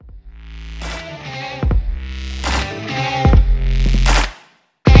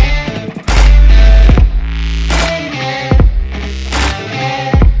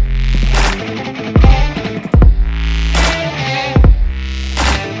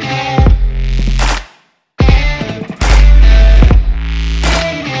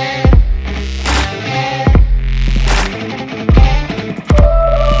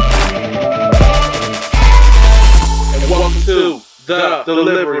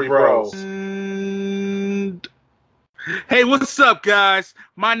Story Bros. Hey, what's up, guys?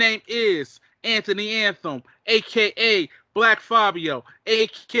 My name is Anthony Anthem, a.k.a. Black Fabio,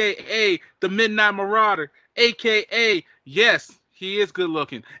 a.k.a. The Midnight Marauder, a.k.a. Yes, he is good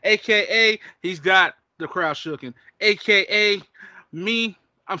looking, a.k.a. he's got the crowd shooken, a.k.a. me,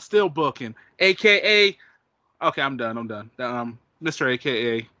 I'm still booking, a.k.a. Okay, I'm done. Mr.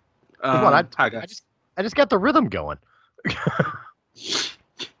 A.K.A. Hi, guys. I just got the rhythm going.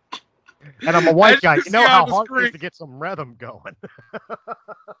 And I'm a white guy. You know how hard it is to get some rhythm going.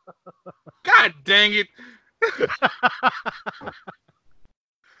 God dang it.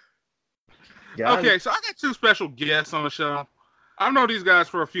 Okay, so I got two special guests on the show. I've known these guys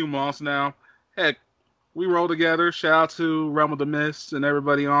for a few months now. Heck, we roll together. Shout out to Realm of the Mist and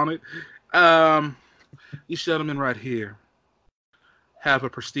everybody on it. These gentlemen right here have a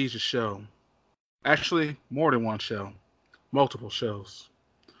prestigious show. Actually, more than one show. Multiple shows.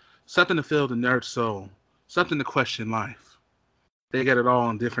 Something to fill the nerd soul. Something to question life. They get it all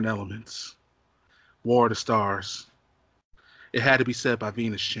in different elements. War of the Stars. It Had to Be Said by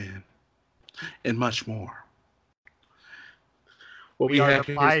Venus Chan. And much more. We are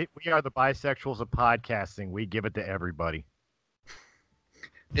the bisexuals of podcasting. We give it to everybody.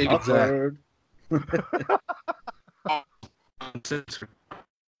 Exactly.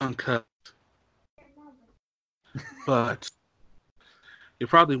 Uncut. But you're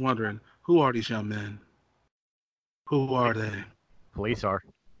probably wondering, who are these young men? Who are they? Police are.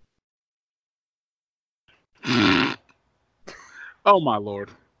 Oh my lord.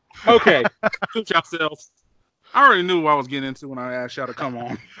 Okay, suit yourselves. I already knew what I was getting into when I asked y'all to come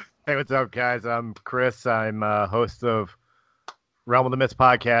on. Hey, what's up, guys? I'm Chris. I'm host of Realm of the Mist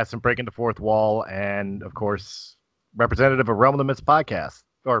podcast and Breaking the Fourth Wall, and of course, representative of Realm of the Mist podcast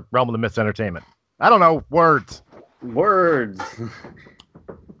or Realm of the Mist Entertainment. I don't know words.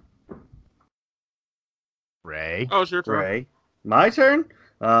 Ray. Oh, it's your turn. Ray. My turn?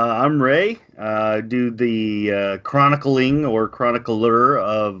 I'm Ray. Do the chronicling or chronicler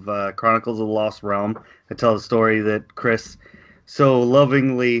of Chronicles of the Lost Realm. I tell the story that Chris so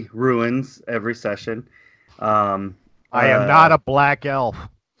lovingly ruins every session. I am not a black elf.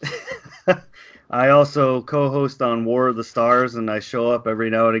 I also co-host on War of the Stars, and I show up every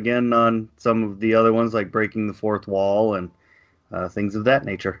now and again on some of the other ones like Breaking the Fourth Wall and things of that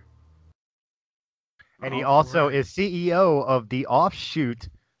nature. And he also is CEO of the offshoot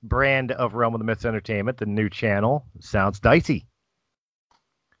brand of Realm of the Mist Entertainment, the new channel, Sounds Dicey.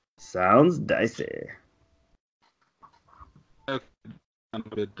 Sounds dicey. A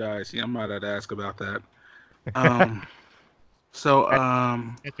bit dicey. I might have to ask about that. It's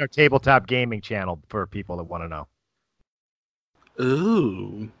our tabletop gaming channel for people that want to know.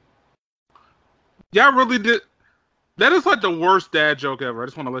 Ooh. Yeah, I really did. That is like the worst dad joke ever. I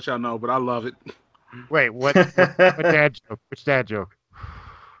just want to let y'all know, but I love it. Wait, what dad joke? Which dad joke?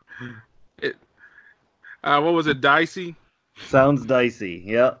 What was it? Dicey? Sounds dicey.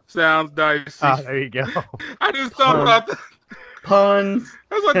 Yep. Sounds dicey. There you go. I just thought about that. Puns.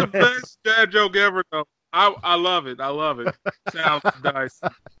 That's like the best dad joke ever, though. I love it. I love it. Sounds dicey.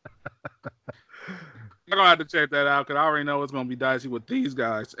 I'm gonna have to check that out because I already know it's gonna be dicey with these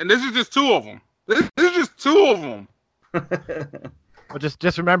guys, and this is just two of them. This is just two of them. Well,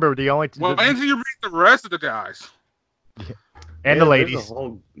 just remember the only. Well, until you read the rest of the guys. And the ladies.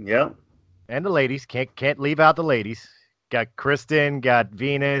 Yep. And the ladies. Can't leave out the ladies. Got Kristen, got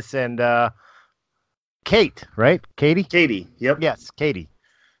Venus, and Kate, right? Katie? Katie, yep. Yes, Katie.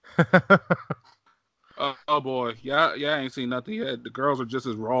 Oh boy. Yeah, I ain't seen nothing yet. The girls are just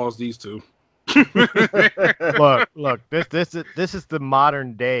as raw as these two. Look, this is the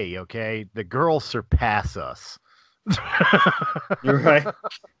modern day, okay? The girls surpass us. You're right.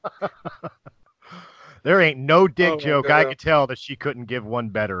 There ain't no dick joke I could tell that she couldn't give one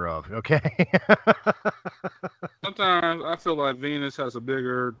better of, okay? Sometimes I feel like Venus has a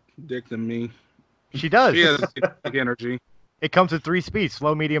bigger dick than me. She does. She has big energy. It comes in 3 speeds,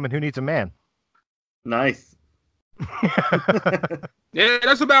 slow, medium, and who needs a man? Nice. Yeah,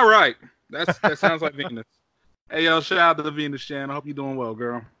 that's about right. That sounds like Venus. Hey, yo, shout out to the Venus Chan. I hope you're doing well,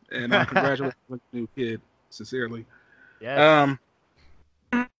 girl. And congratulations on the new kid. Sincerely. Yes.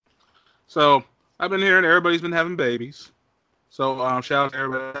 So I've been hearing everybody's been having babies. So shout out to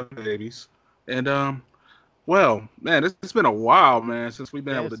everybody having babies. And well, man, it's been a while, man, since we've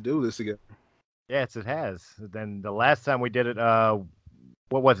been able to do this together. Yes, it has. Then the last time we did it,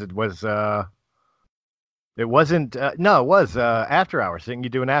 what was it? It wasn't. No, it was After Hours. Didn't you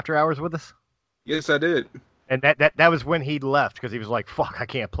do an After Hours with us? Yes, I did. And that was when he left because he was like, "Fuck, I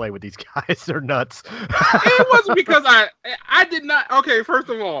can't play with these guys. They're nuts." It wasn't because I did not. Okay, first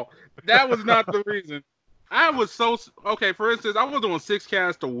of all, that was not the reason. I was so okay. For instance, I was doing 6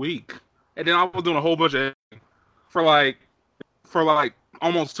 casts a week, and then I was doing a whole bunch of for like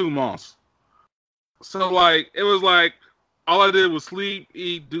almost 2 months. So like it was like all I did was sleep,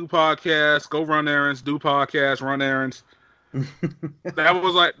 eat, do podcasts, go run errands, do podcasts, run errands. That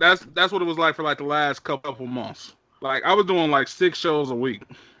was like that's what it was like for like the last couple months. Like I was doing like 6 shows a week.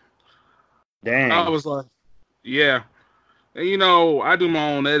 Dang. I was like, yeah. And you know, I do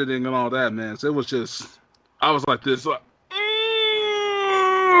my own editing and all that, man. So it was just I was like this like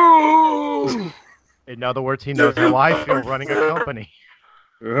In other words, he knows how I feel running a company.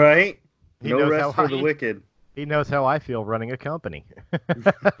 Right? He No knows rest for the wicked. He knows how I feel running a company.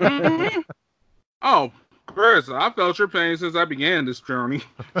 mm-hmm. Oh, Chris, I felt your pain since I began this journey.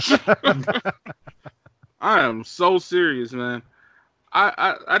 I am so serious, man.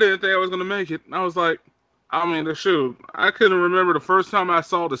 I didn't think I was gonna make it. I was like, I mean, shoot, I couldn't remember the first time I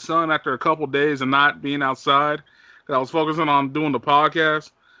saw the sun after a couple days of not being outside because I was focusing on doing the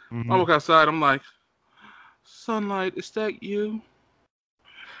podcast. Mm-hmm. I look outside, I'm like, sunlight, is that you,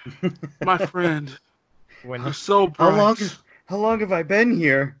 my friend? You're so bright. How long have I been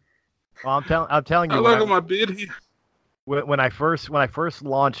here? Well, I'm telling you. How long have I been here? When I first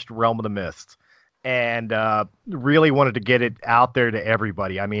launched Realm of the Mist, and really wanted to get it out there to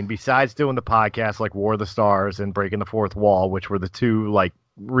everybody. I mean, besides doing the podcast like War of the Stars and Breaking the Fourth Wall, which were the two, like,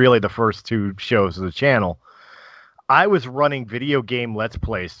 really the first 2 shows of the channel, I was running video game Let's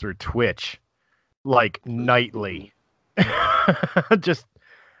Plays through Twitch, like, nightly.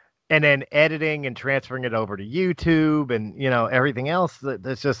 And then editing and transferring it over to YouTube and, you know, everything else.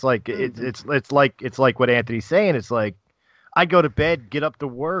 That's just like, it's like what Anthony's saying. It's like, I go to bed, get up to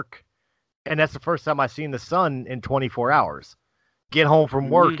work, and that's the first time I've seen the sun in 24 hours. Get home from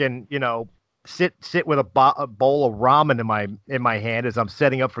work and, you know, sit with a bowl of ramen in my hand as I'm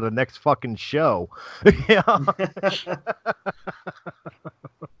setting up for the next fucking show.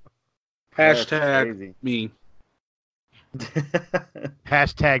 Hashtag me.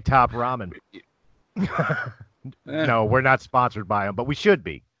 Hashtag top ramen. No, we're not sponsored by them, but we should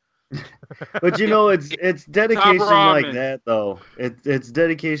be. But you know, it's dedication like that, though. It's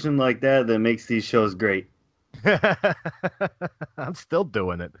dedication like that makes these shows great. I'm still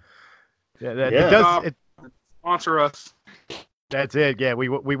doing it. Yeah, sponsor us. That's it. Yeah, we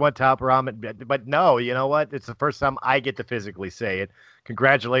want top ramen, but no, you know what? It's the first time I get to physically say it.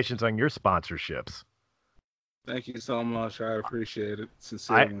 Congratulations on your sponsorships. Thank you so much. I appreciate it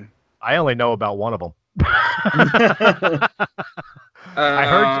sincerely. I only know about one of them.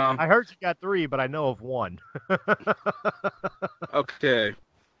 I heard you got 3, but I know of 1. Okay,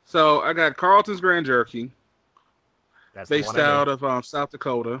 so I got Carlton's Grand Jerky. That's based out of South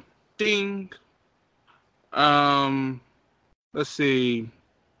Dakota. Ding. Let's see.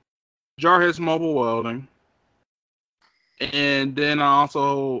 Jarhead's Mobile Welding. And then I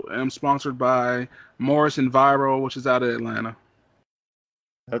also am sponsored by Morris Enviro, which is out of Atlanta.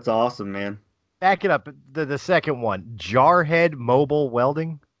 That's awesome, man. Back it up. The second one, Jarhead Mobile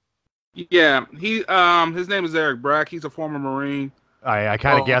Welding. Yeah, he his name is Eric Brack. He's a former Marine. I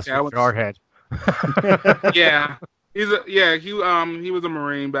kind of guessed Jarhead. Yeah, he was a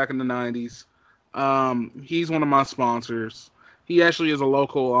Marine back in the 90s. He's one of my sponsors. He actually is a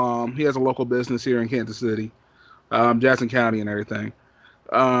local. He has a local business here in Kansas City, Jackson County, and everything.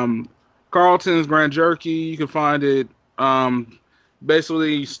 Carlton's Grand Jerky. You can find it.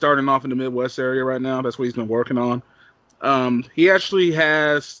 Basically starting off in the Midwest area right now. That's what he's been working on. He actually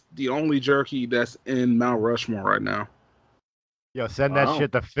has the only jerky that's in Mount Rushmore right now. Yo, send that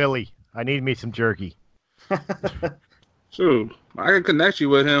shit to Philly. I need me some jerky. Shoot, I can connect you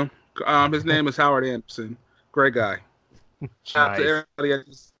with him. His name is Howard Anderson. Great guy. Shout out to everybody.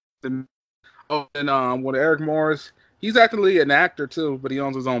 And with Eric Morris, he's actually an actor too, but he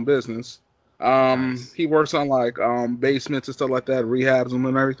owns his own business. He works on like basements and stuff like that, rehabs them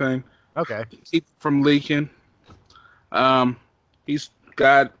and everything. Okay. He's from Leakin. He's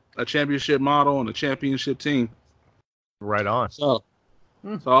got a championship model and a championship team. Right on. So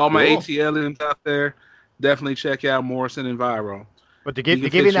all my ATLians out there, definitely check out Morrison Enviro. But to give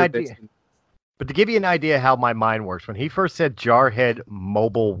you an idea, how my mind works, when he first said Jarhead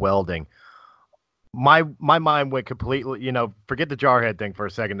Mobile Welding, my mind went completely, you know, forget the Jarhead thing for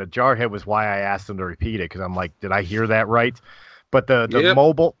a second. The Jarhead was why I asked him to repeat it, because I'm like, did I hear that right? But the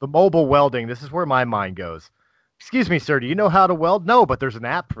mobile welding, this is where my mind goes. Excuse me, sir, do you know how to weld? No, but there's an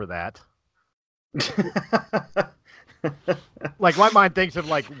app for that. Like, my mind thinks of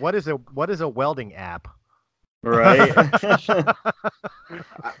like, what is a welding app? Right.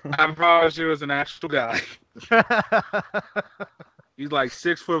 I promise you, it's an actual guy. He's like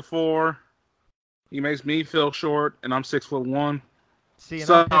 6'4". He makes me feel short, and I'm 6'1". See, and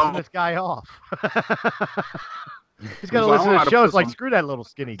So- I'm pissing this guy off. He's got to So I listen wanted to to shows put like, some- screw that little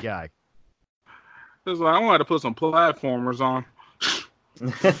skinny guy. It's like I wanted to put some platformers on.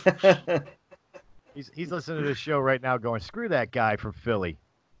 He's listening to this show right now going, screw that guy from Philly.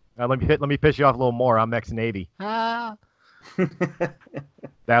 Let me piss you off a little more. I'm ex-Navy. That'll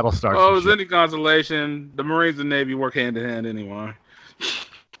start Oh, some is shit. any consolation? The Marines and Navy work hand in hand anyway.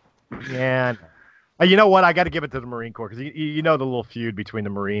 Yeah. You know what? I got to give it to the Marine Corps because you know the little feud between the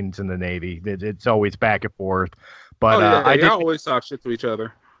Marines and the Navy. It's always back and forth. But I did. Y'all always talk shit to each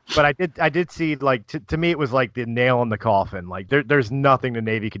other. But I did see, like, to me, it was like the nail in the coffin. Like, there's nothing the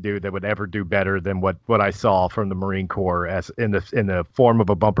Navy could do that would ever do better than what I saw from the Marine Corps as in the form of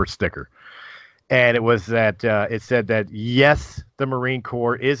a bumper sticker. And it was that it said that, yes, the Marine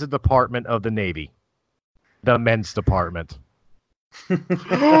Corps is a department of the Navy, the men's department.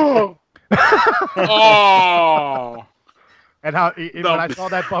 Oh, And how when I saw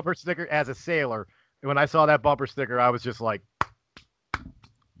that bumper sticker as a sailor, when I saw that bumper sticker, I was just like,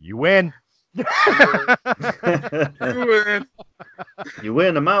 you win. You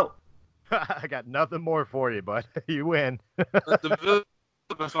win. I'm out. I got nothing more for you, bud. You win. the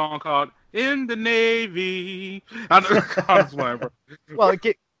song called "In the Navy." I'm just playing, bro. Well,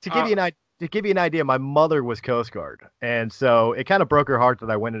 to give you an idea, my mother was Coast Guard, and so it kind of broke her heart that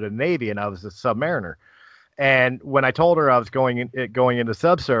I went into the Navy and I was a submariner. And when I told her I was going into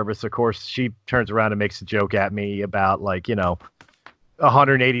subservice, of course, she turns around and makes a joke at me about, like,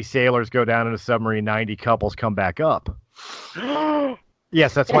 180 sailors go down in a submarine, 90 couples come back up.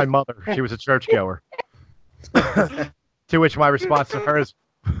 Yes, that's my mother. She was a churchgoer. To which my response to her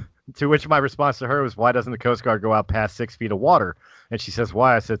was, why doesn't the Coast Guard go out past 6 feet of water? And she says,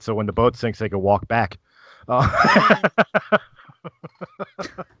 why? I said, so when the boat sinks, they can walk back.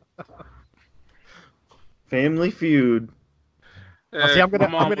 Family feud. See, I'm gonna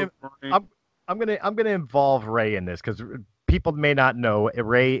involve Ray in this because people may not know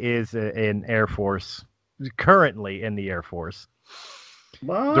Ray is in Air Force, currently in the Air Force.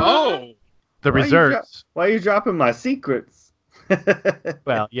 What? The reserves. Why are you dropping my secrets?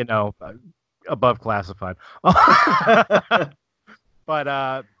 Well, above classified. But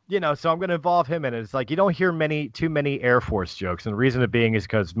so I'm going to involve him in it. It's like you don't hear too many Air Force jokes, and the reason it being is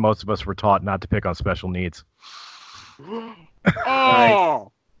because most of us were taught not to pick on special needs.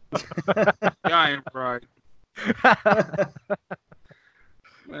 Oh, yeah, I am right.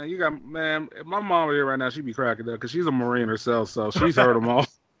 Man, if my mom were here right now, she'd be cracking up because she's a Marine herself, so she's heard them all.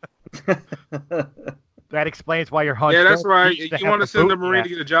 That explains why you're hunched. Yeah, that's right. You want to send the boot Marine to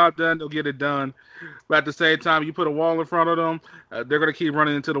get a job done, they'll get it done. But at the same time, you put a wall in front of them, they're going to keep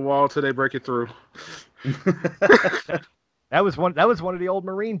running into the wall till they break it through. That was one of the old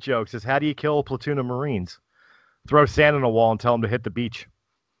Marine jokes, is how do you kill a platoon of Marines? Throw sand on a wall and tell them to hit the beach.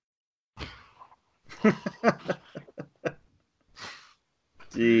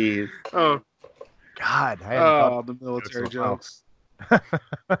 Jeez. Oh, God. I the military jokes.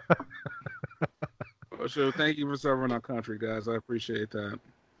 So thank you for serving our country, guys. I appreciate that.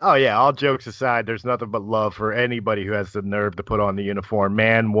 Oh, yeah. All jokes aside, there's nothing but love for anybody who has the nerve to put on the uniform.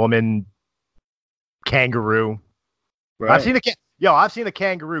 Man, woman, kangaroo. Right. I've seen a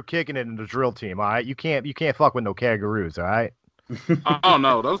kangaroo kicking it in the drill team. All right, you can't fuck with no kangaroos. All right. Oh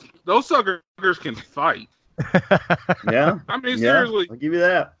no, those suckers can fight. Yeah. I mean, Yeah, seriously. I'll give you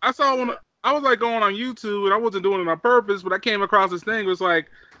that. I saw when I was like going on YouTube, and I wasn't doing it on purpose, but I came across this thing. It was like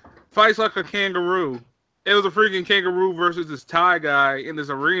fights like a kangaroo. It was a freaking kangaroo versus this Thai guy in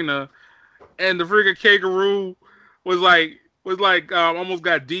this arena, and the freaking kangaroo was like almost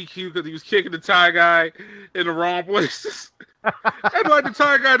got DQ because he was kicking the Thai guy in the wrong places, and like the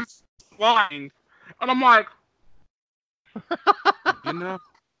Thai guy just flying, and I'm like,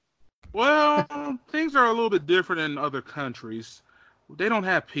 well, things are a little bit different in other countries. They don't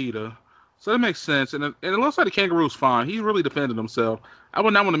have PETA, so that makes sense. And it looks like the kangaroo's fine. He's really defended himself. I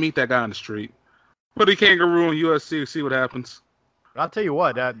would not want to meet that guy on the street. Put a kangaroo in USC, see what happens. I'll tell you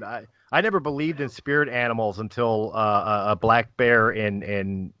what, I never believed in spirit animals until a black bear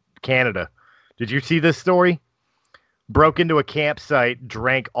in Canada. Did you see this story? Broke into a campsite,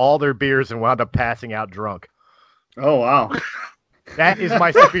 drank all their beers, and wound up passing out drunk. Oh, wow. That is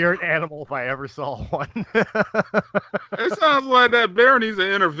my spirit animal if I ever saw one. It sounds like that bear needs an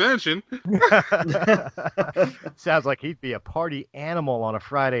intervention. Sounds like he'd be a party animal on a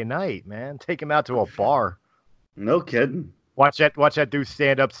Friday night, man. Take him out to a bar. No kidding. Watch that dude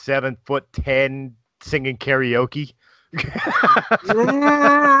stand up 7'10", singing karaoke. This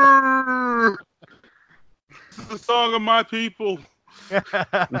is the song of my people.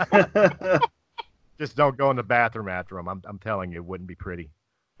 Just don't go in the bathroom after him. I'm telling you, it wouldn't be pretty.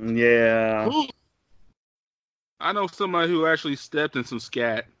 Yeah. I know somebody who actually stepped in some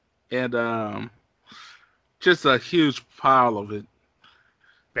scat, and just a huge pile of it.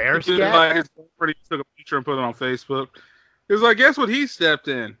 Bear He scat? like, his girlfriend took a picture and put it on Facebook. He was like, guess what he stepped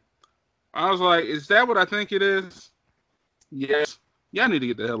in? I was like, is that what I think it is? Yes. Y'all need to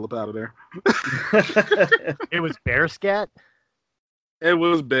get the hell up out of there. It was bear scat? It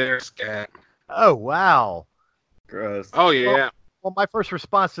was bear scat. Oh, wow. Gross. Oh, yeah. Well, my first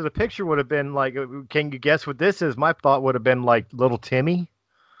response to the picture would have been like, can you guess what this is? My thought would have been like little Timmy.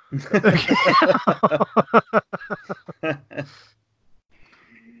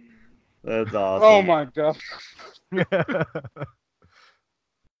 That's awesome. Oh, my God.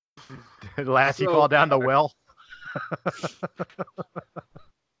 Did Lassie So fall down the bad. well?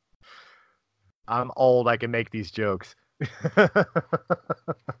 I'm old. I can make these jokes.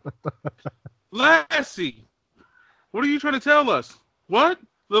 Lassie, what are you trying to tell us? What?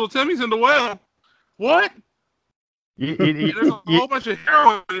 Little Timmy's in the well. What? There's a whole bunch of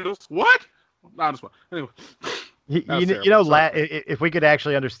heroin needles. What? Not as well. Anyway. If we could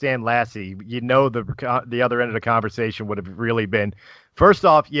actually understand Lassie, the other end of the conversation would have really been, first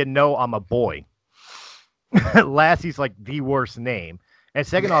off, I'm a boy. Lassie's like the worst name. And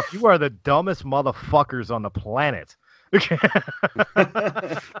second off, you are the dumbest motherfuckers on the planet.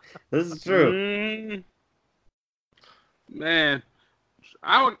 This is true. Man,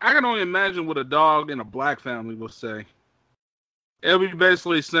 I can only imagine what a dog in a black family would say. It'll be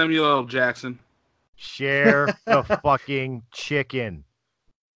basically Samuel L. Jackson. Share the fucking chicken.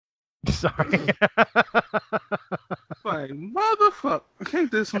 Sorry. Like, motherfucker. I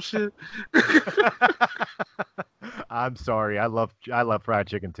can't do some shit. I'm sorry. I love fried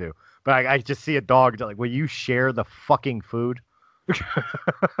chicken too. But I just see a dog like, will you share the fucking food?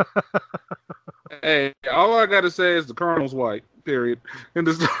 Hey, all I gotta say is the Colonel's white. Period. In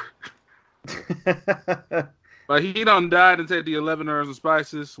the story. But he done died and take the 11 herbs and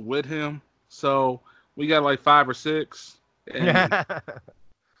spices with him. So we got like 5 or 6. And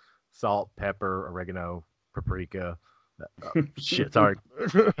Salt, pepper, oregano, paprika. Shit, sorry.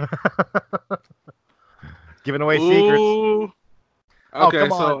 Giving away secrets. Ooh. Okay,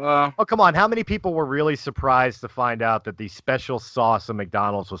 come on. How many people were really surprised to find out that the special sauce of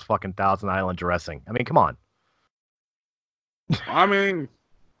McDonald's was fucking Thousand Island dressing? I mean, come on. I mean,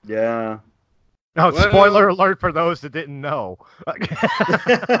 yeah. Oh, spoiler alert for those that didn't know.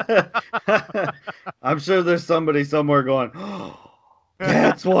 I'm sure there's somebody somewhere going, oh,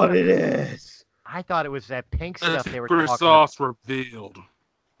 that's what it is. I thought it was that pink stuff they were secret talking sauce revealed.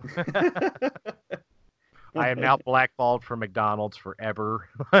 I am now blackballed from McDonald's forever.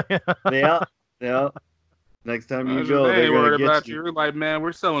 Yeah. Next time you go, they they're ain't gonna worried get about you. You're like, man,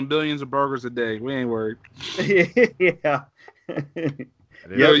 we're selling billions of burgers a day. We ain't worried. Yeah.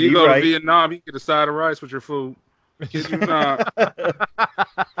 Yo, you go right. to Vietnam, you get a side of rice with your food. Kid you not.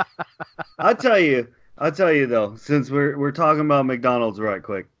 I'll tell you though, since we're talking about McDonald's right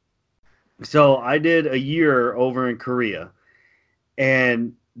quick. So I did a year over in Korea,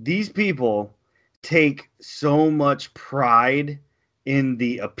 and these people take so much pride in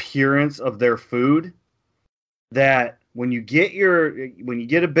the appearance of their food that when you get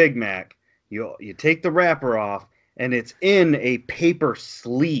a Big Mac, you take the wrapper off and it's in a paper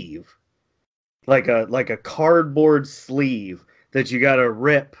sleeve, like a cardboard sleeve that you got to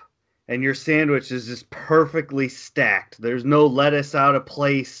rip, and your sandwich is just perfectly stacked. There's no lettuce out of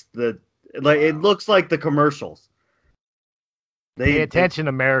place. It looks like the commercials. Pay attention,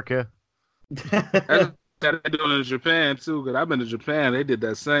 America. That's what they do in Japan too. Cause I've been to Japan, they did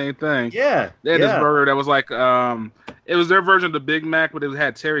that same thing. Yeah, they had this burger that was like, it was their version of the Big Mac, but it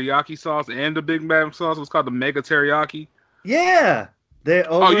had teriyaki sauce and the Big Mac sauce. It was called the Mega Teriyaki. Yeah, you've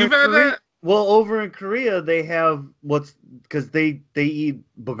had that? Well, over in Korea they have because they eat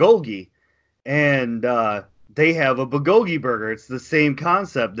bulgogi, and they have a bulgogi burger. It's the same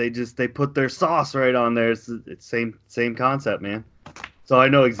concept. They put their sauce right on there. It's same concept, man. So I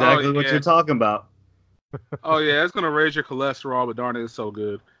know exactly what you're talking about. Oh yeah, it's gonna raise your cholesterol, but darn it, it's so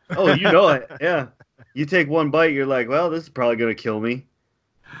good. Oh, you know it. Yeah, you take one bite, you're like, well, this is probably gonna kill me.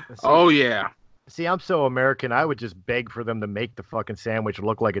 Oh yeah. See, I'm so American. I would just beg for them to make the fucking sandwich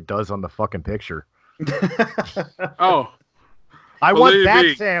look like it does on the fucking picture. Oh. I want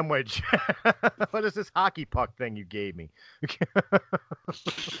that sandwich. What is this hockey puck thing you gave me? It's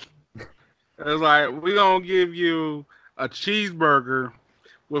like, we're going to give you a cheeseburger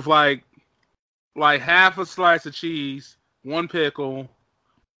with like like half a slice of cheese, one pickle,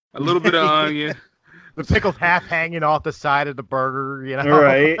 a little bit of onion. The pickle's half hanging off the side of the burger, you know?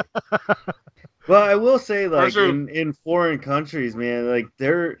 Right. Well, I will say, like, sure. in foreign countries, man, like,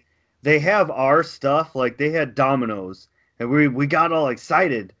 they have our stuff. Like, they had Domino's, and we got all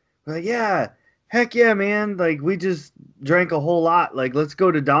excited. We're like, yeah, heck yeah, man. Like, we just drank a whole lot. Like, let's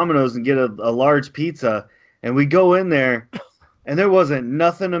go to Domino's and get a large pizza. And we go in there, and there wasn't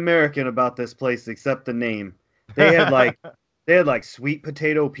nothing American about this place except the name. They had, like, sweet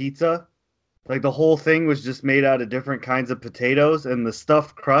potato pizza. Like, the whole thing was just made out of different kinds of potatoes, and the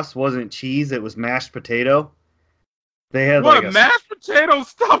stuffed crust wasn't cheese, it was mashed potato. They had what, like a mashed potato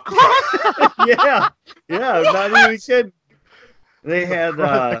stuffed crust? yeah, I'm not even kidding. They had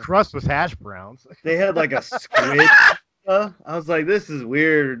The crust was hash browns. they had like a squid. I was like, this is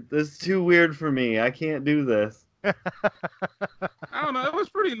weird. This is too weird for me. I can't do this. I don't know. It was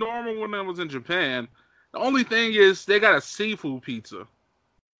pretty normal when I was in Japan. The only thing is they got a seafood pizza.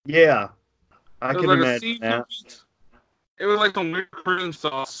 Yeah, I It was can like a imagine seafood that. pizza. It was like some weird cream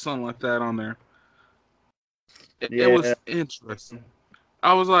sauce, something like that on there. Yeah. It was interesting.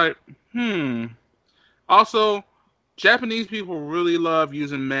 I was like, Also, Japanese people really love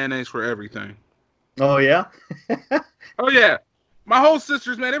using mayonnaise for everything. Oh yeah. Oh yeah, my whole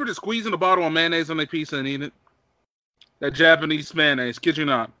sisters, man, they were just squeezing a bottle of mayonnaise on their pizza and eating it. That Japanese mayonnaise, kid you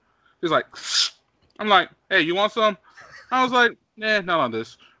not. It's like, I'm like, hey, you want some? I was like, not on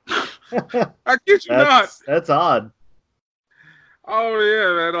this. I kid you not. That's odd. Oh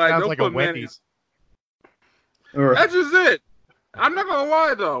yeah, man. Like, Sounds don't like put a Wendy's. Right. That's just it. I'm not gonna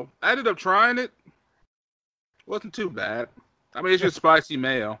lie though. I ended up trying it. Wasn't too bad. I mean, it's just spicy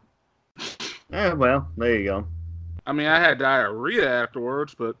mayo. Well, there you go. I mean, I had diarrhea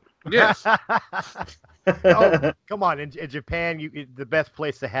afterwards, but yes. Oh, come on! In Japan, the best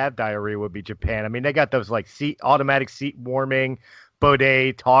place to have diarrhea would be Japan. I mean, they got those like automatic seat warming,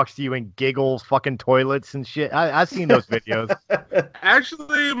 bidet talks to you and giggles, fucking toilets and shit. I've seen those videos.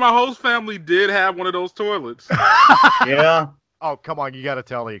 Actually, my host family did have one of those toilets. Yeah. Oh, come on! You got to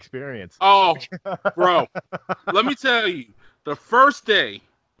tell the experience. Oh, bro, let me tell you. The first day,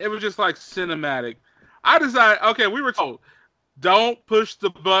 it was just like cinematic. I decided, okay, we were told, don't push the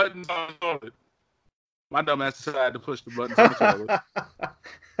buttons on the toilet. My dumb ass decided to push the buttons on the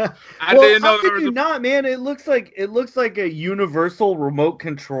toilet. I didn't know how there could was you not, man? It looks like a universal remote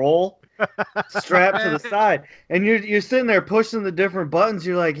control strapped to the side, and you're sitting there pushing the different buttons.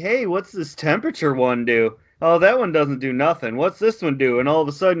 You're like, hey, what's this temperature one do? Oh, that one doesn't do nothing. What's this one do? And all of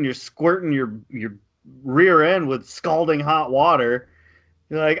a sudden, you're squirting your rear end with scalding hot water.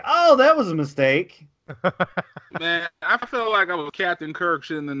 You're like, oh, that was a mistake. Man, I felt like I was Captain Kirk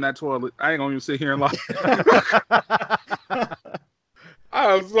shitting in that toilet. I ain't gonna even sit here and lie.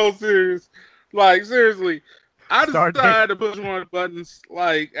 I was so serious. Like, seriously. I decided to push one of the buttons,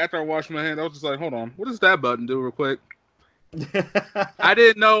 like, after I washed my hands. I was just like, hold on. What does that button do real quick? I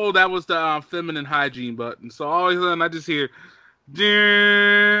didn't know that was the feminine hygiene button. So all of a sudden, I just hear...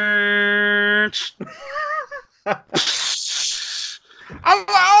 I'm like,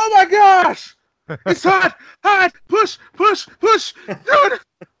 oh my gosh! It's hot! Push! Do it!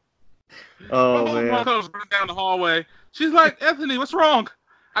 Oh, my man. mom comes running down the hallway. She's like, Anthony, what's wrong?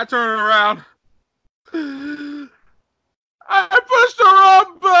 I turn around. I pushed the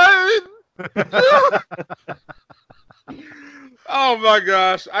wrong button! Oh my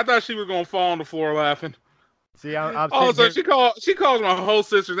gosh. I thought she was going to fall on the floor laughing. See, I'm so she calls my whole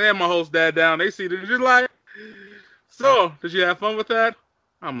sisters and my host dad down. They see this. She's like, so, did you have fun with that?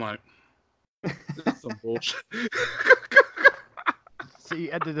 I'm like, this is some bullshit. See,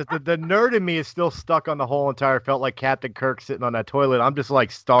 the nerd in me is still stuck on the whole entire felt like Captain Kirk sitting on that toilet. I'm just like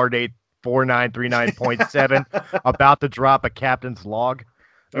Stardate 4939.7 about to drop a captain's log.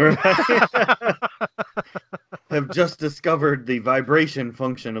 Have just discovered the vibration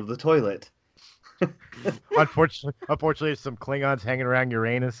function of the toilet. Unfortunately, there's some Klingons hanging around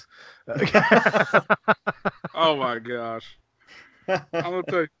Uranus. Oh my gosh! I'm gonna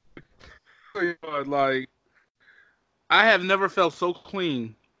tell you what, like, I have never felt so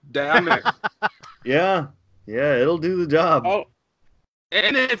clean down there. Yeah, it'll do the job. Oh,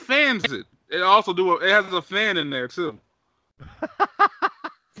 and it fans it. It also it has a fan in there too.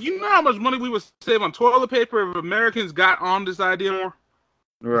 You know how much money we would save on toilet paper if Americans got on this idea more?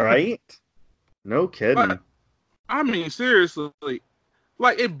 Right? No kidding. But, I mean, seriously,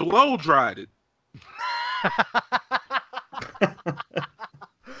 like, it blow dried it.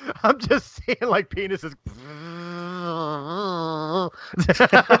 I'm just seeing like penises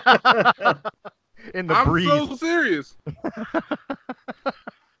in the breeze. I'm so serious.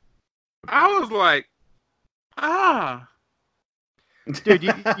 I was like, ah. Dude,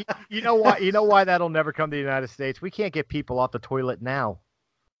 you know why? You know why that'll never come to the United States? We can't get people off the toilet now.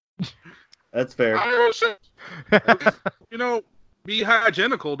 That's fair. You know, be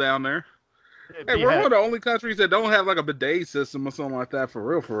hygienical down there. Hey, Be we're one of the only countries that don't have like a bidet system or something like that for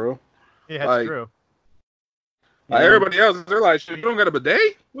real, for real. Yeah, that's like, true. Like everybody else, they're like, "You don't got a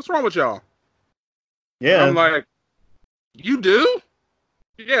bidet? What's wrong with y'all?" Yeah. I'm like, "You do?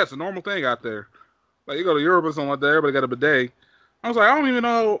 Yeah, it's a normal thing out there. Like you go to Europe or something like that, everybody got a bidet." I was like, "I don't even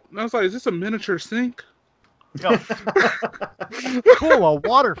know." I was like, "Is this a miniature sink?" Yo. Cool, a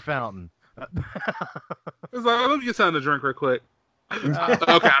water fountain. It's like, let me get something to drink real quick.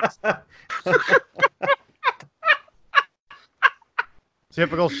 Okay.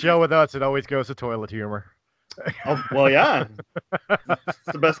 Typical show with us. It always goes to toilet humor. Oh, well, yeah. It's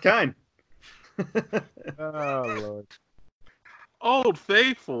the best kind. Oh, Lord. Old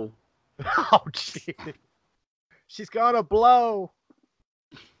Faithful. Oh, gee. She's gonna blow.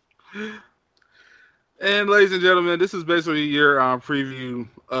 And ladies and gentlemen, this is basically your preview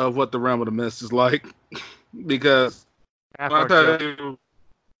of what the Realm of the Mist is like. Because I tell you,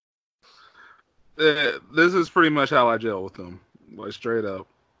 this is pretty much how I gel with them. Like straight up.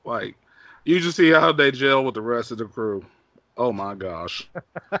 Like you just see how they gel with the rest of the crew. Oh my gosh.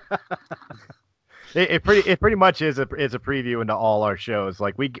 It pretty much is a preview into all our shows.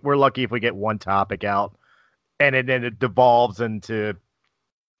 Like we're lucky if we get one topic out, and then it devolves into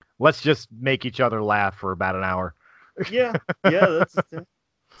let's just make each other laugh for about an hour. Yeah, that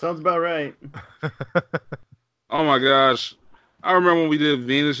sounds about right. Oh my gosh. I remember when we did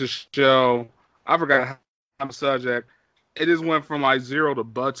Venus' show, I forgot how the subject. It just went from like 0 to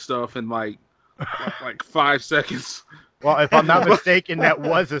butt stuff in like 5 seconds. Well, if I'm not mistaken, that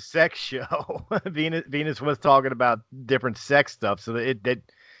was a sex show. Venus was talking about different sex stuff, so it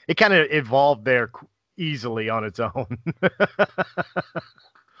kind of evolved there easily on its own.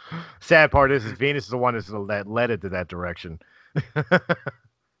 Sad part is Venus is the one that led it to that direction.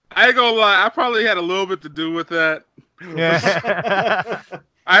 I ain't gonna lie, I probably had a little bit to do with that. Yeah.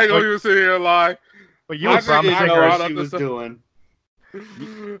 I ain't gonna even sit here and lie. But you were promising her what she was doing.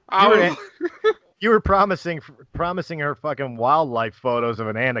 You were promising her fucking wildlife photos of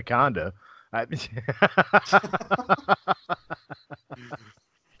an anaconda.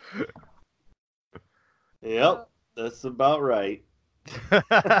 Yep, that's about right.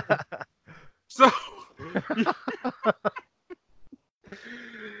 So,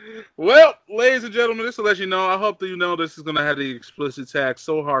 well, ladies and gentlemen, just to let you know, I hope that you know this is going to have the explicit tag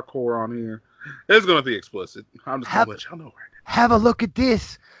so hardcore on here. It's going to be explicit. I'm just going to let y'all know right now. Have a look at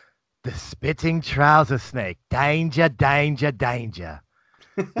this. The spitting trouser snake. Danger, danger, danger.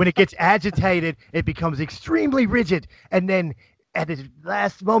 When it gets agitated, it becomes extremely rigid, and then at the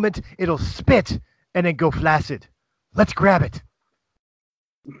last moment, it'll spit and then go flaccid. Let's grab it.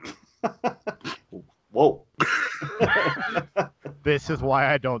 Whoa. This is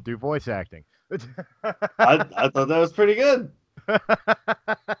why I don't do voice acting. I thought that was pretty good.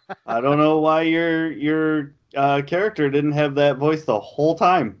 I don't know why your character didn't have that voice the whole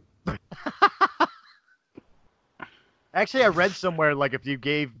time. Actually, I read somewhere like if you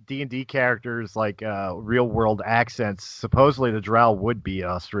gave D&D characters like real world accents, supposedly the drow would be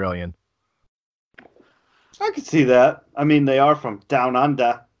Australian. I could see that. I mean, they are from down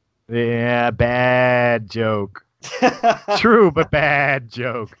under. Yeah, bad joke. True, but bad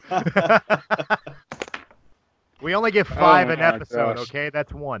joke. We only get 5 an episode, gosh. Okay?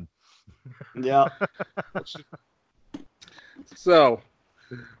 That's 1. Yeah. So,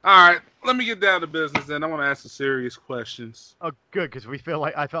 all right, let me get down to business then. I want to ask some serious questions. Oh, good, because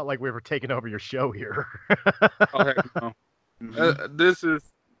I felt like we were taking over your show here. Oh, heck no. This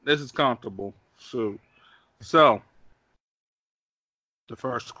is comfortable. So, the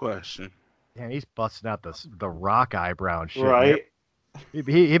first question. Man, he's busting out the rock eyebrow and shit. Right.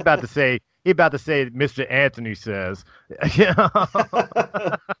 He about to say Mr. Anthony says.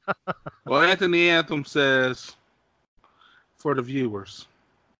 Well, Anthony Anthem says, for the viewers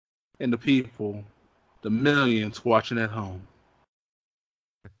and the people, the millions watching at home.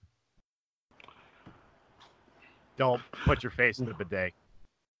 Don't put your face in the bidet.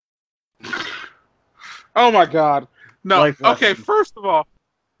 Oh my God. No. Okay, first of all,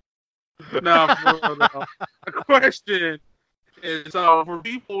 no. The question is, for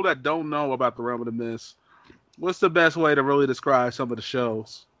people that don't know about the Realm of the Mist, what's the best way to really describe some of the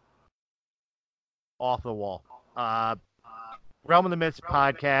shows? Off the wall. Realm of the Mist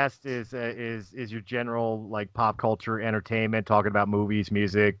podcast is your general like pop culture entertainment, talking about movies,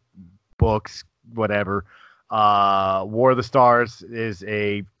 music, books, whatever. War of the Stars is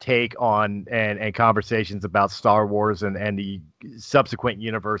a take on and conversations about Star Wars and the subsequent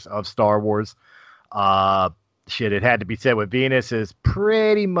universe of Star Wars. It had to be said with Venus is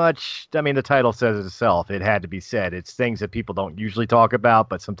pretty much, I mean, the title says it itself. It had to be said. It's things that people don't usually talk about,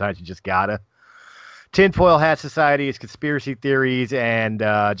 but sometimes you just gotta. Tinfoil Hat Society is conspiracy theories and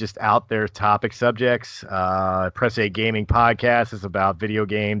just out there topic subjects. Press A Gaming Podcast is about video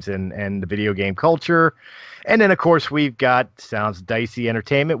games and the video game culture. And then, of course, we've got Sounds Dicey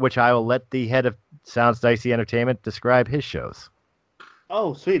Entertainment, which I will let the head of Sounds Dicey Entertainment describe his shows.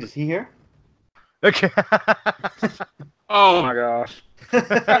 Oh, sweet. Is he here? Okay. Oh, my gosh.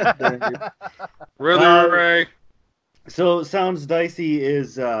 Really, Ray? So Sounds Dicey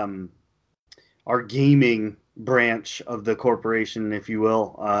is our gaming branch of the corporation, if you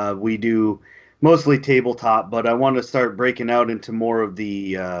will. We do mostly tabletop, but I want to start breaking out into more of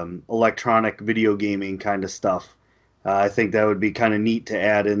the electronic video gaming kind of stuff. I think that would be kind of neat to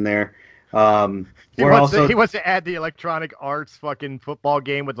add in there. He wants to add the Electronic Arts fucking football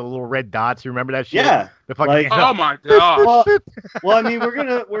game with the little red dots. You remember that shit? Yeah. The fucking Like, oh my god. Well, I mean,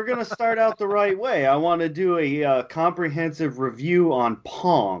 we're gonna start out the right way. I want to do a comprehensive review on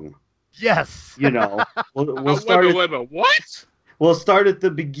Pong. Yes. You know, we'll start. What? We'll start at the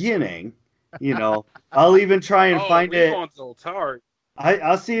beginning. You know, I'll even try and find it.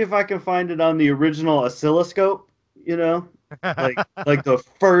 I'll see if I can find it on the original oscilloscope. You know, like the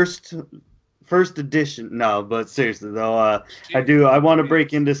first edition. No, but seriously though, I want to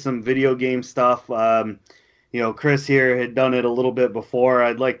break into some video game stuff. Chris here had done it a little bit before.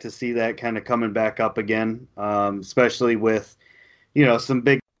 I'd like to see that kind of coming back up again, especially with, some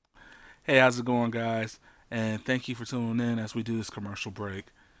big. Hey, how's it going, guys? And thank you for tuning in as we do this commercial break.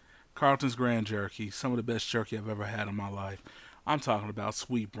 Carlton's Grand Jerky, some of the best jerky I've ever had in my life. I'm talking about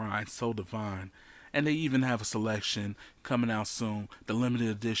sweet brine, so divine. And they even have a selection coming out soon, the limited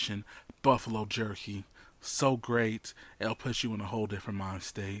edition Buffalo Jerky. So great, it'll put you in a whole different mind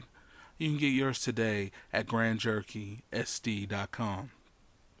state. You can get yours today at grandjerkysd.com.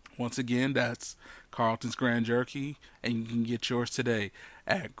 Once again, that's Carlton's Grand Jerky, and you can get yours today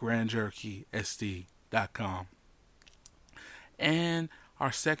at grandjerkysd.com. And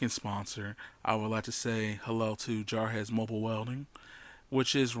our second sponsor, I would like to say hello to Jarhead's Mobile Welding,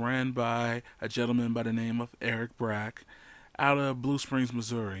 which is ran by a gentleman by the name of Eric Brack out of Blue Springs,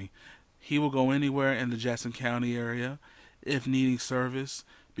 Missouri. He will go anywhere in the Jackson County area if needing service,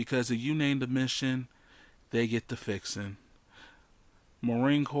 because if you name the mission, they get the fixing.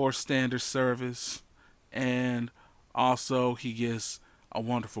 Marine Corps standard service, and also he gives a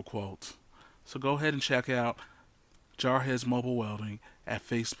wonderful quote. So go ahead and check out Jarhead's Mobile Welding at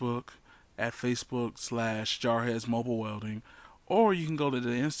Facebook/Jarhead's Mobile Welding, or you can go to the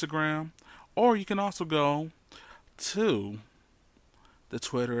Instagram, or you can also go to the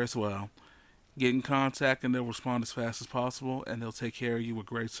Twitter as well. Get in contact and they'll respond as fast as possible, and they'll take care of you with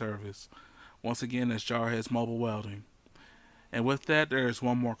great service. Once again, that's Jarhead's Mobile Welding. And with that, there is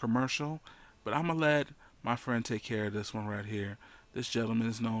one more commercial, but I'm going to let my friend take care of this one right here. This gentleman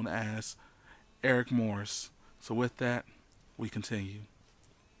is known as Eric Morris. So with that, we continue.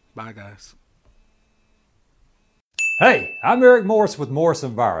 Bye, guys. Hey, I'm Eric Morris with Morris &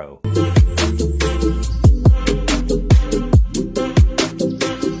 Viro.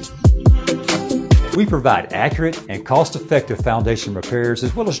 We provide accurate and cost-effective foundation repairs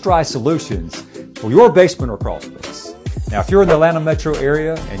as well as dry solutions for your basement or crawl space. Now, if you're in the Atlanta metro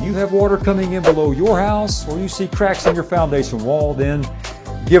area and you have water coming in below your house or you see cracks in your foundation wall, then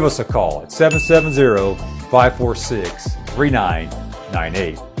give us a call at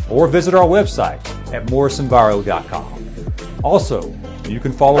 770-546-3998 or visit our website at morrisonviro.com. Also, you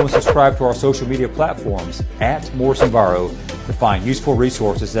can follow and subscribe to our social media platforms at Morris & Viro to find useful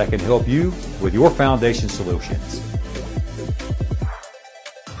resources that can help you with your foundation solutions.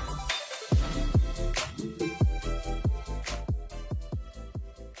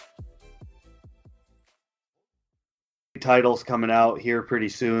 Titles coming out here pretty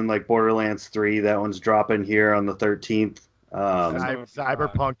soon, like Borderlands 3. That one's dropping here on the 13th.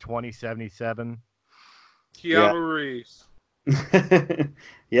 Cyberpunk 2077. Keanu Reeves.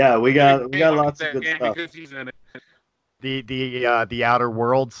 Yeah, we got lots of good stuff. The Outer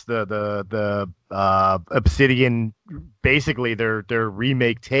Worlds, the Obsidian, basically their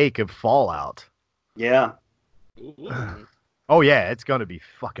remake take of Fallout. Yeah. Oh yeah, it's gonna be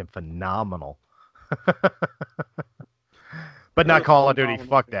fucking phenomenal. But not Call of Duty.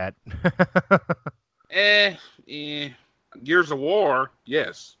 Fuck that. Gears of War,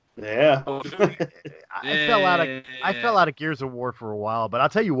 yes. Yeah. I fell out of Gears of War for a while, but I'll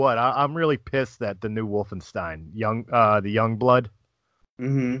tell you what, I'm really pissed that the new Wolfenstein, the Young Blood,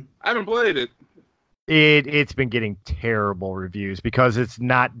 Hmm. I haven't played it. it's been getting terrible reviews because it's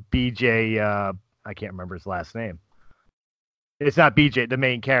not BJ. I can't remember his last name. It's not BJ, the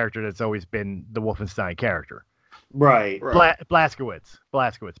main character that's always been the Wolfenstein character. Right. Blazkowicz,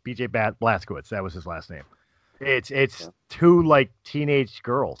 BJ Blazkowicz, that was his last name. It's two like teenage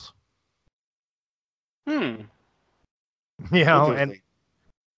girls. Hmm. You know, and Interesting.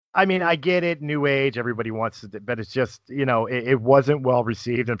 I mean, I get it, new age, everybody wants it, but it's just, you know, it wasn't well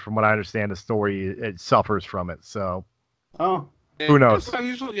received, and from what I understand, the story it suffers from it. So Oh. Who knows? It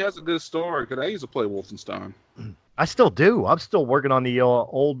usually has a good story because I used to play Wolfenstein. I still do. I'm still working on the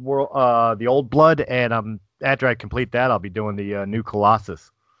old world, the old blood, and after I complete that, I'll be doing the new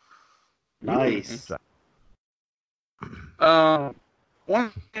Colossus. Nice. So,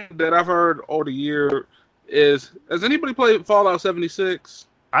 One thing that I've heard over the year is, has anybody played Fallout 76?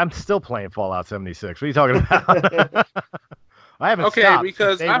 I'm still playing Fallout 76. What are you talking about? I haven't stopped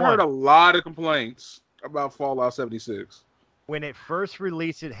because since day I heard a one. lot of complaints about Fallout 76. When it first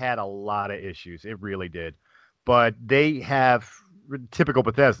released, it had a lot of issues. It really did. But they have typical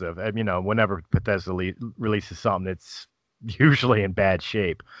Bethesda. And, you know, whenever Bethesda releases something, it's usually in bad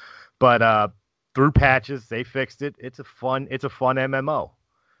shape. But through patches, they fixed it. It's a fun MMO.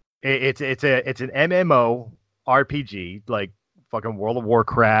 It's an MMO RPG like fucking World of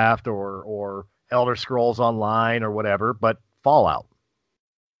Warcraft or Elder Scrolls Online or whatever, but Fallout.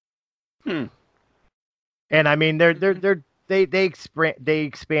 Hmm. And I mean, they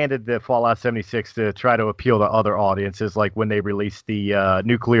expanded the Fallout 76 to try to appeal to other audiences, like when they released the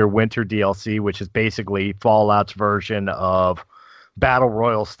Nuclear Winter DLC, which is basically Fallout's version of Battle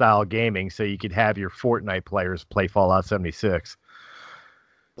Royale style gaming, so you could have your Fortnite players play Fallout 76.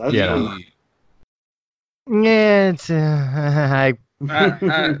 That's Yeah. cool. Yeah, it's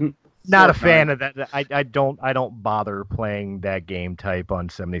not a fan of that. I don't bother playing that game type on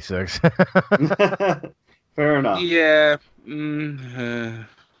 76. Fair enough. Yeah. I'm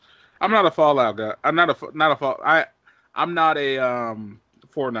not a Fallout guy. I'm not a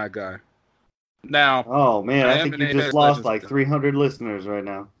Fortnite guy. Now, Oh man, I I am think an you Apex just lost Legends like guy. 300 listeners right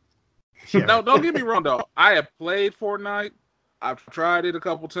now. no, don't get me wrong though. I have played Fortnite. I've tried it a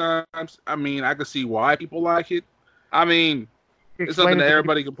couple times. I mean, I can see why people like it. I mean, it's something that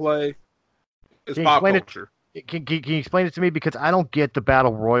everybody can play. It's Can you pop explain it? culture. Can you explain it to me, because I don't get the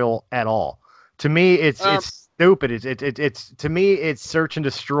battle royal at all. To me, it's stupid. It's to me, it's search and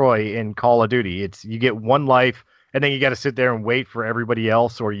destroy in Call of Duty. It's you get one life, and then you got to sit there and wait for everybody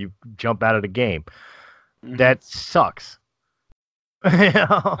else, or you jump out of the game. Mhm. That sucks. You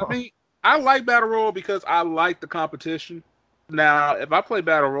know? I mean, I like Battle Royale because I like the competition. Now, if I play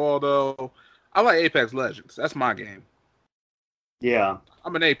Battle Royale, though, I like Apex Legends. That's my game. Yeah.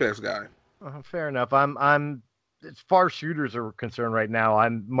 I'm an Apex guy. Fair enough. I'm as far as shooters are concerned right now,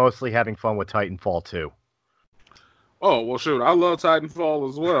 I'm mostly having fun with Titanfall 2. Oh, well, shoot. I love Titanfall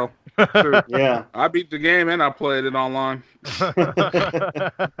as well. Shoot. Yeah. I beat the game and I played it online.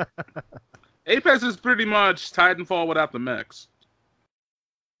 Apex is pretty much Titanfall without the mechs.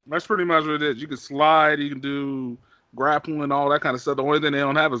 That's pretty much what it is. You can slide, you can do grappling and all that kind of stuff. The only thing they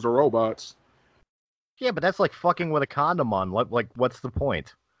don't have is the robots. Yeah, but that's like fucking with a condom on. Like, what's the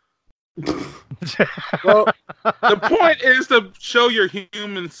point? Well, the point is to show your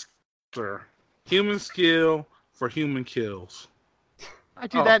human skill for human kills. I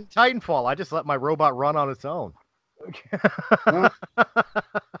do that in Titanfall. I just let my robot run on its own.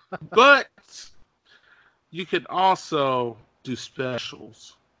 But you can also do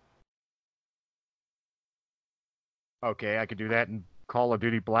specials. Okay, I could do that in Call of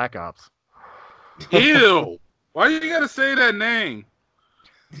Duty Black Ops. Ew! Why you gotta say that name?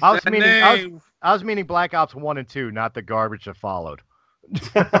 I was That meaning name. I was meaning Black Ops 1 and 2, not the garbage that followed.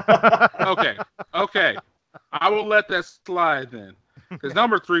 Okay. I will let that slide then. Because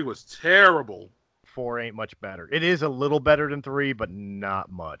number 3 was terrible. 4 ain't much better. It is a little better than 3, but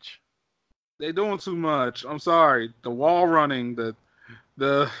not much. They doing too much. I'm sorry. The wall running, the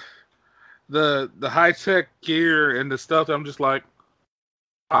high tech gear and the stuff. I'm just like,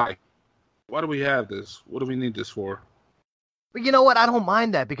 why? Why do we have this? What do we need this for? But you know what? I don't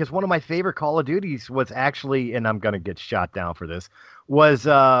mind that, because one of my favorite Call of Duties was actually, and I'm gonna get shot down for this, was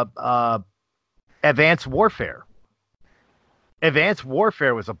Advanced Warfare. Advanced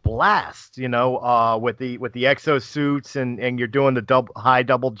Warfare was a blast, you know, with the exosuits and you're doing the high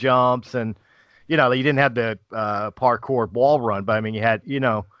double jumps, and you know, you didn't have the parkour wall run, but I mean, you had,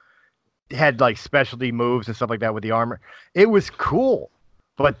 you had like specialty moves and stuff like that with the armor. It was cool,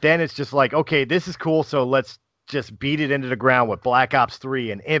 But then it's just like, okay, this is cool, so let's just beat it into the ground with Black Ops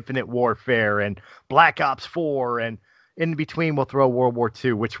 3 and Infinite Warfare and Black Ops 4, and in between we'll throw World War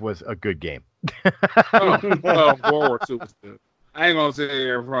II, which was a good game. World War II was good. I ain't gonna sit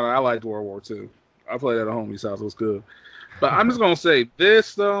here in front of. I liked World War II. I played at a homie's house. It was good. But I'm just gonna say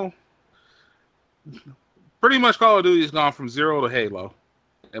this though. Pretty much Call of Duty has gone from 0 to Halo,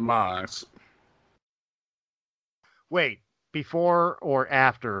 in my eyes. Wait, before or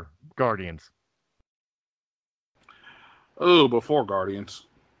after Guardians? Oh, before Guardians.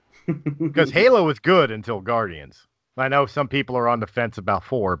 Because Halo was good until Guardians. I know some people are on the fence about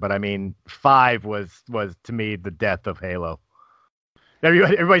 4, but I mean 5 was to me the death of Halo.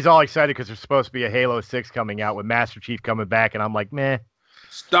 Everybody's all excited because there's supposed to be a Halo 6 coming out with Master Chief coming back, and I'm like, meh.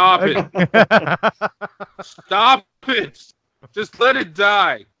 Stop it. Stop it. Just let it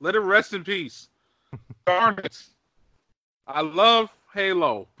die. Let it rest in peace. Darn it. I love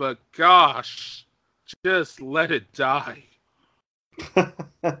Halo, but gosh, just let it die.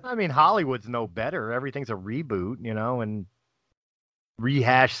 I mean, Hollywood's no better. Everything's a reboot, and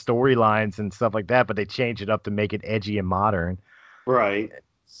rehash storylines and stuff like that, but they change it up to make it edgy and modern. Right.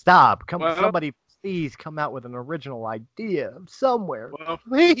 Stop. Somebody please come out with an original idea somewhere. Well,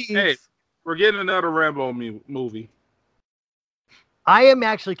 please. Hey, we're getting another Rambo movie. I am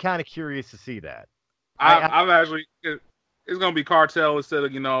actually kind of curious to see that. I'm actually. It's gonna be cartel instead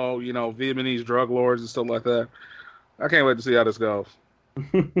of Vietnamese drug lords and stuff like that. I can't wait to see how this goes.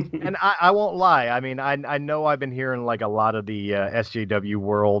 And I won't lie. I mean, I know I've been hearing like a lot of the SJW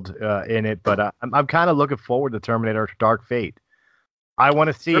world in it, but I'm kind of looking forward to Terminator Dark Fate. I want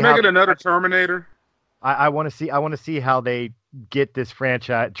to see. They're making another Terminator. I want to see how they get this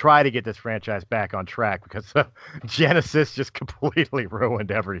franchise, try to get this franchise back on track, because Genesis just completely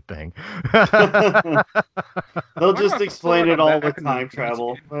ruined everything. They'll just explain it all with time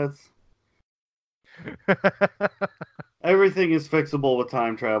travel. Everything is fixable with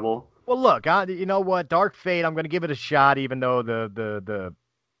time travel. Well, look, you know what? Dark Fate, I'm going to give it a shot, even though the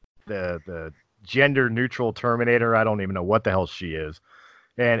gender neutral Terminator, I don't even know what the hell she is.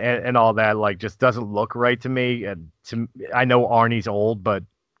 And all that, like, just doesn't look right to me. And I know Arnie's old, but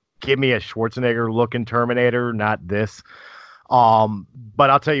give me a Schwarzenegger looking Terminator, not this. But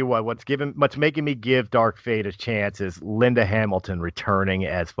I'll tell you what's making me give Dark Fate a chance is Linda Hamilton returning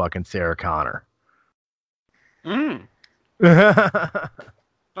as fucking Sarah Connor.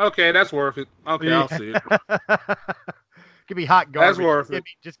 Okay, that's worth it. Okay, I'll see it. Give me hot garbage. That's worth it.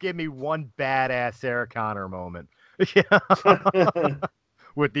 Just give me one badass Sarah Connor moment.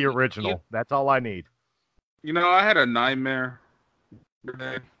 With the original. That's all I need. I had a nightmare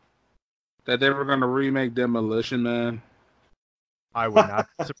today that they were going to remake Demolition Man. I would not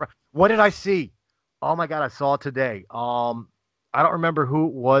be surprised. What did I see? Oh my God, I saw it today. I don't remember who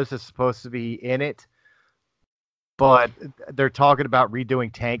it was that's supposed to be in it, but they're talking about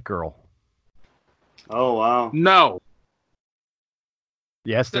redoing Tank Girl. Oh, wow. No.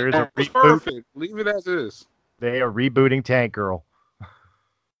 Yes, there is a reboot. Perfect. Leave it as is. They are rebooting Tank Girl.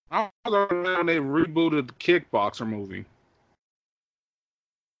 I don't know when they rebooted the Kickboxer movie.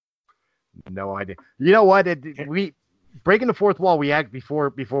 No idea. You know what? We breaking the fourth wall. We act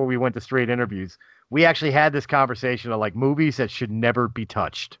before we went to straight interviews. We actually had this conversation of like movies that should never be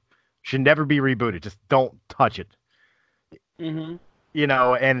touched, should never be rebooted. Just don't touch it. Mm-hmm.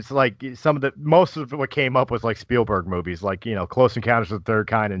 And it's like most of what came up was like Spielberg movies, like Close Encounters of the Third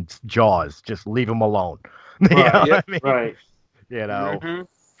Kind and Jaws. Just leave them alone. Right. Right. Mm-hmm.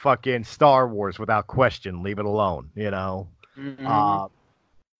 Fucking Star Wars without question, leave it alone. Mm-hmm.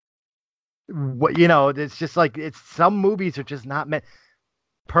 It's just like some movies are just not meant.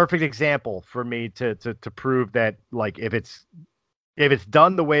 Perfect example for me to prove that, like, if it's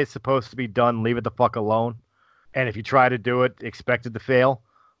done the way it's supposed to be done, leave it the fuck alone. And if you try to do it, expect it to fail.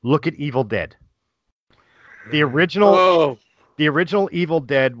 Look at Evil Dead. The original Evil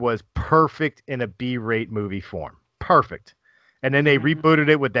Dead was perfect in a B-rate movie form. Perfect. And then they rebooted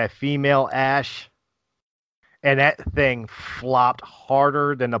it with that female Ash. And that thing flopped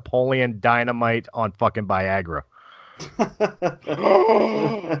harder than Napoleon Dynamite on fucking Viagra.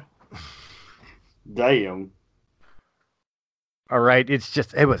 Damn. All right.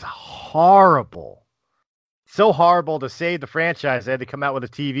 It was horrible. So horrible to save the franchise. They had to come out with a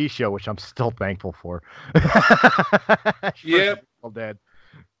TV show, which I'm still thankful for. Yep. Evil Dead.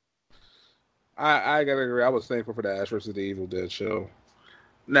 I gotta agree. I was thankful for the Ash vs. the Evil Dead show.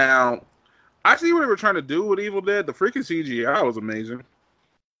 Now, I see what they were trying to do with Evil Dead. The freaking CGI was amazing.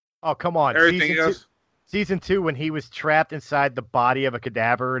 Oh, come on. Everything else. Season 2, when he was trapped inside the body of a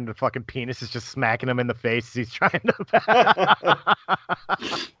cadaver and the fucking penis is just smacking him in the face as he's trying to.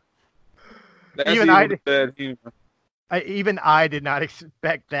 That's Even Evil Dead humor. Even I did not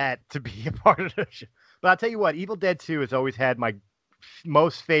expect that to be a part of the show. But I'll tell you what, Evil Dead 2 has always had my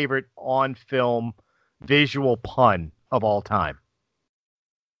most favorite on-film visual pun of all time.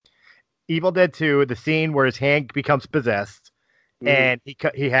 Evil Dead 2, the scene where his hand becomes possessed, and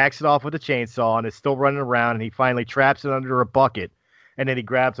he hacks it off with a chainsaw and is still running around, and he finally traps it under a bucket, and then he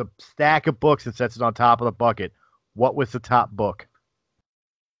grabs a stack of books and sets it on top of the bucket. What was the top book?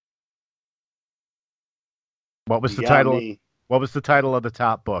 What was the title? What was the title of the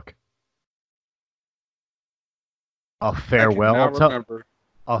top book? A farewell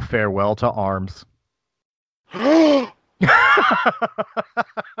to arms. Why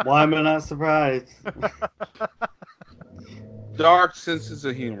am I not surprised? Dark senses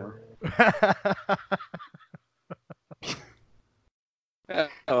of humor. I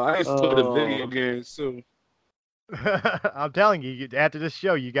used to play the video games too. I'm telling you, after this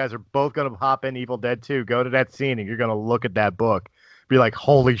show, you guys are both going to hop in Evil Dead 2, go to that scene, and you're going to look at that book. Be like,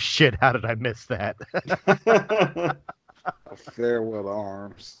 holy shit, how did I miss that? A farewell to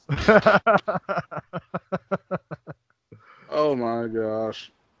arms. Oh my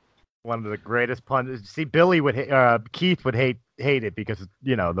gosh. One of the greatest puns. See, Keith would hate it because,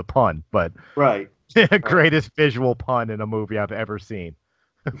 you know, the pun, but right. Greatest visual pun in a movie I've ever seen.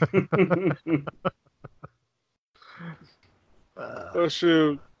 Oh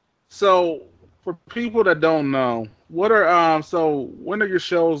shoot! So for people that don't know, what are when are your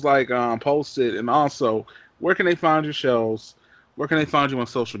shows like posted, and also where can they find your shows? Where can they find you on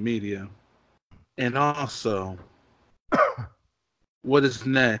social media? And also, what is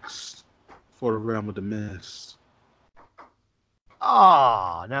next for the Realm of the Mist?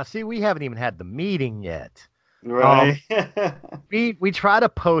 Oh, now see, we haven't even had the meeting yet. Right. We try to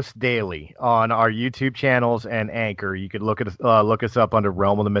post daily on our YouTube channels and Anchor. You could look us up under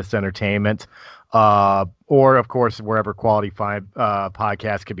Realm of the Mist Entertainment, or of course wherever quality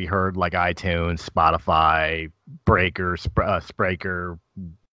podcasts can be heard, like iTunes, Spotify, Breaker, Spreaker,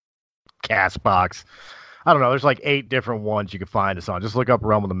 Castbox. I don't know. There's like 8 different ones you can find us on. Just look up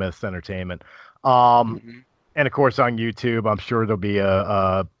Realm of the Mist Entertainment. And of course on YouTube, I'm sure there'll be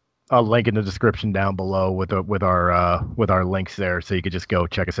a link in the description down below with our links there, so you could just go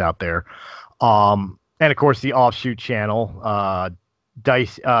check us out there. And of course the offshoot channel,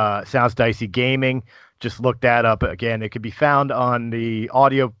 Sounds Dicey Gaming. Just look that up. Again, it could be found on the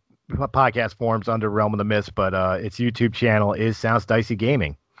audio podcast forms under Realm of the Mist, but its YouTube channel is Sounds Dicey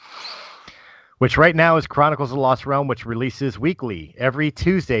Gaming, which right now is Chronicles of the Lost Realm, which releases weekly, every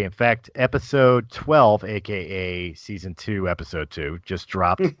Tuesday. In fact, episode 12, a.k.a. Season 2, Episode 2, just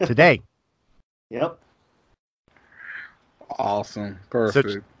dropped today. Yep. Awesome.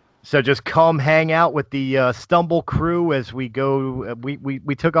 Perfect. So just come hang out with the Stumble crew as we go.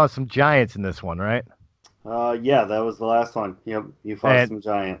 We took on some giants in this one, right? Yeah, that was the last one. Yep, you fought some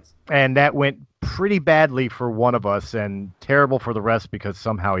giants. And that went pretty badly for one of us and terrible for the rest because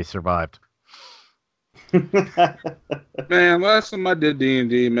somehow he survived. Man, last time I did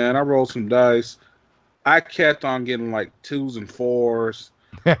D&D, man, I rolled some dice. I kept on getting like 2s and 4s.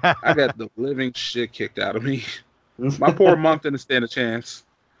 I got the living shit kicked out of me. My poor monk didn't stand a chance.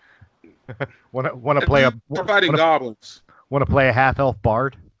 Want to play We're fighting goblins. Want to play a half-elf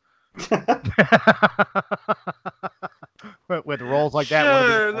bard? with rolls like that.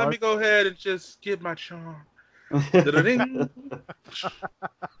 Sure, let me go ahead and just get my charm. Da-da-ding.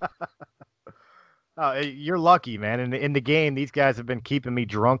 You're lucky, man. In the game, these guys have been keeping me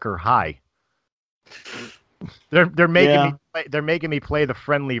drunk or high. They're making me play the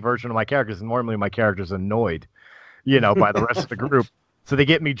friendly version of my characters, and normally my character's annoyed, by the rest of the group. So they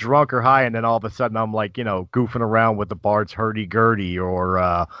get me drunk or high, and then all of a sudden I'm like, goofing around with the bard's hurdy-gurdy,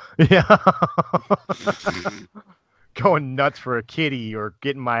 or going nuts for a kitty, or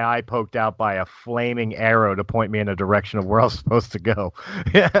getting my eye poked out by a flaming arrow to point me in a direction of where I was supposed to go.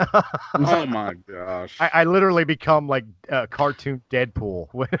 Oh my gosh! I literally become like a cartoon Deadpool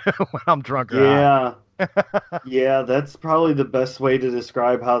when I'm drunk. Yeah, yeah, that's probably the best way to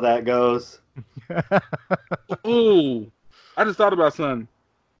describe how that goes. Ooh, I just thought about something.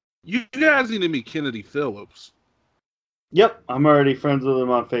 You guys need to meet Kennedy Phillips. Yep, I'm already friends with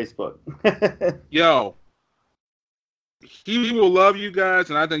him on Facebook. Yo. He will love you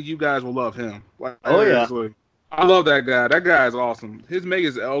guys, and I think you guys will love him. Like, oh, seriously. Yeah. I love that guy. That guy is awesome. His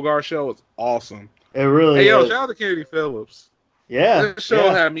Megan's Elgar show is awesome. It really is. Shout out to Kennedy Phillips. Yeah. This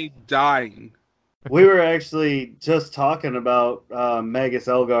show had me dying. We were actually just talking about Magus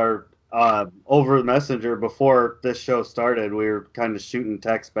Elgar over Messenger before this show started. We were kind of shooting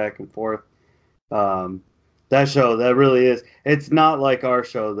texts back and forth. That show, that really is. It's not like our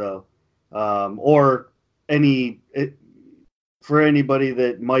show though, or for anybody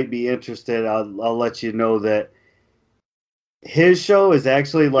that might be interested. I'll let you know that his show is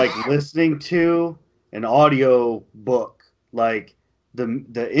actually like listening to an audio book, like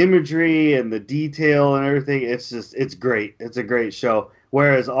the imagery and the detail and everything. It's great. It's a great show.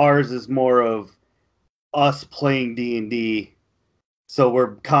 Whereas ours is more of us playing D&D, so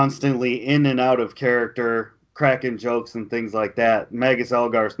we're constantly in and out of character, cracking jokes and things like that. Magus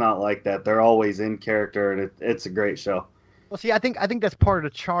Elgar's not like that. They're always in character, and it's a great show. Well, see, I think that's part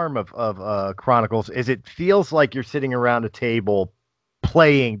of the charm of Chronicles is it feels like you're sitting around a table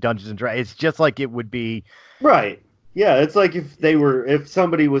playing Dungeons and Dragons. It's just like it would be. Right. Yeah, it's like if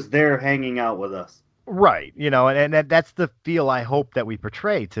somebody was there hanging out with us. Right. And that's the feel I hope that we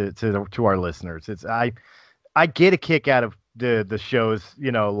portray to our listeners. It's I get a kick out of the shows,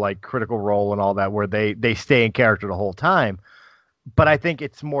 like Critical Role and all that, where they stay in character the whole time. But I think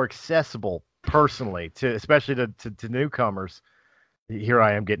it's more accessible personally especially to newcomers. Here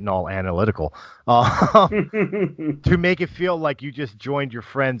I am getting all analytical, to make it feel like you just joined your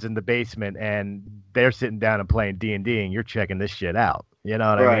friends in the basement and they're sitting down and playing D&D and you're checking this shit out. You know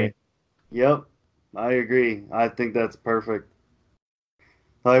what I mean? Yep. I agree. I think that's perfect.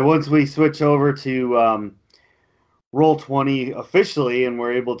 Like once we switch over to Roll20 officially and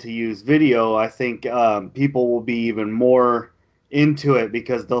we're able to use video, I think people will be even more into it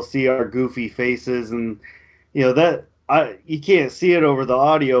because they'll see our goofy faces, and you can't see it over the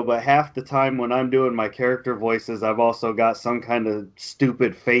audio, but half the time when I'm doing my character voices, I've also got some kind of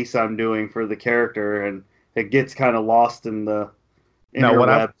stupid face I'm doing for the character, and it gets kind of lost in the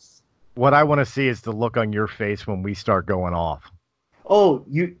interwebs. What I want to see is the look on your face when we start going off. Oh,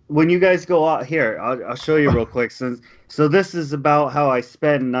 when you guys go out here, I'll show you real quick. So this is about how I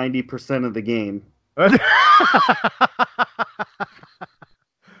spend 90% of the game.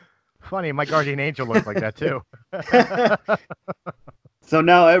 Funny, my guardian angel looked like that too. So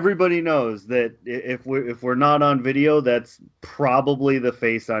now everybody knows that if we're not on video, that's probably the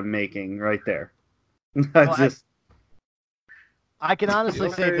face I'm making right there. I can honestly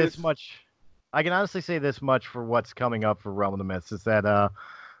say this much. I can honestly say this much for what's coming up for Realm of the Myths is that,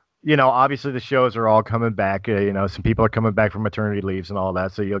 obviously the shows are all coming back. Some people are coming back from maternity leaves and all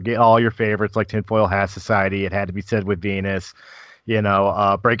that. So you'll get all your favorites like Tinfoil Hat Society. It Had to Be Said with Venus.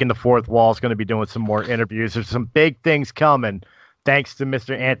 Breaking the Fourth Wall is going to be doing some more interviews. There's some big things coming. Thanks to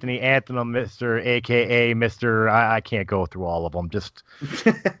Mr. Anthony Anthem, Mr. AKA Mr. I can't go through all of them. Just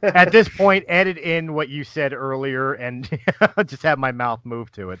at this point, edit in what you said earlier and just have my mouth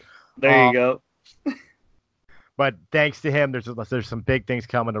move to it. There you go. But thanks to him, there's some big things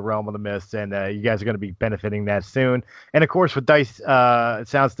coming to Realm of the Mist, and you guys are going to be benefiting that soon. And of course, with It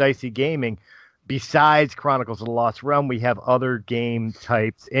Sounds Dicey Gaming, besides Chronicles of the Lost Realm, we have other game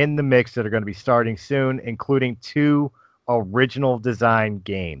types in the mix that are going to be starting soon, including 2 original design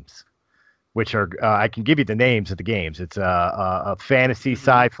games, which are I can give you the names of the games. It's a fantasy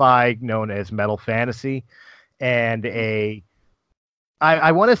sci-fi known as Metal Fantasy, and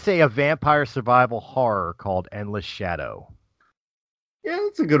I want to say a vampire survival horror called Endless Shadow. Yeah,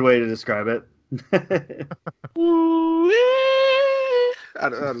 that's a good way to describe it.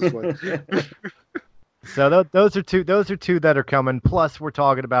 So those are two that are coming. Plus, we're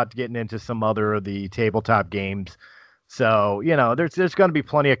talking about getting into some other of the tabletop games. So there's going to be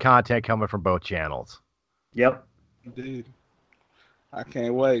plenty of content coming from both channels. Yep, indeed. I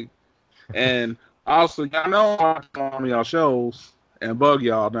can't wait. And also, y'all know I'm on y'all shows and bug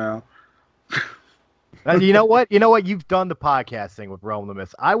y'all now. You know what? You've done the podcast thing with Realm of the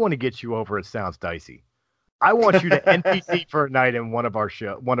Myths. I want to get you over It Sounds Dicey. I want you to NPC for a night in one of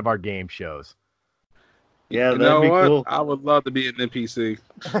our game shows. Yeah, you that'd know be what? cool. I would love to be an NPC.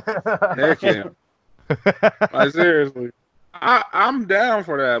 Heck yeah. Like, seriously. I'm down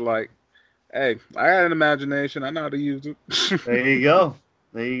for that. Like, hey, I got an imagination. I know how to use it. There you go.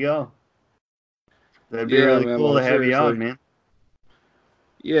 That'd be really cool to have you on, man.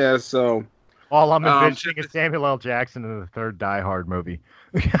 Yeah, so all I'm envisioning is Samuel L. Jackson in the third Die Hard movie.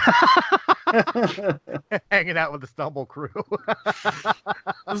 Hanging out with the Stumble crew.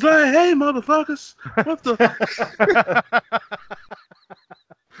 It's like, hey, motherfuckers. What the?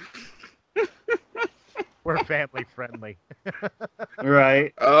 We're family friendly.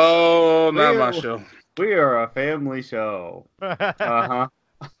 Right. Oh, not my show. We are a family show. Uh-huh.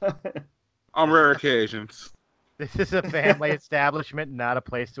 On rare occasions. This is a family establishment, not a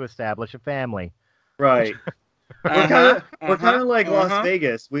place to establish a family. Right. We're kind of like Las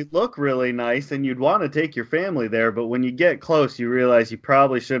Vegas. We look really nice, and you'd want to take your family there, but when you get close, you realize you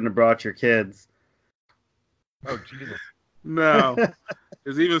probably shouldn't have brought your kids. Oh, Jesus. No.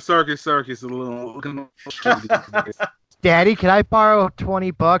 Because even Circus is a little... Daddy, can I borrow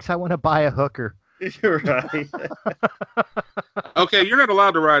 $20? I want to buy a hooker. You're right. Okay, you're not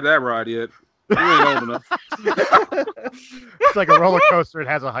allowed to ride that ride yet. You ain't old enough. It's like a roller coaster. It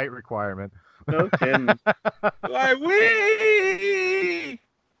has a height requirement. No kidding. Like, wee!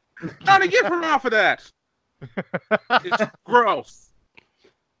 Trying to get her off of that. It's gross.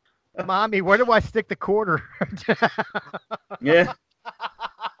 Mommy, where do I stick the quarter? Yeah.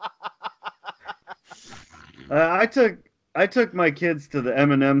 I took my kids to the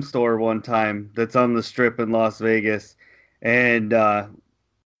M&M store one time that's on the Strip in Las Vegas, and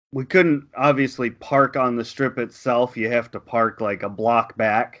we couldn't obviously park on the Strip itself. You have to park like a block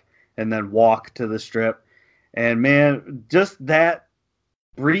back and then walk to the Strip. And man, just that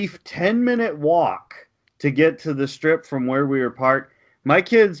brief 10-minute walk to get to the Strip from where we were parked, my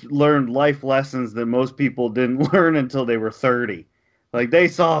kids learned life lessons that most people didn't learn until they were 30. Like, they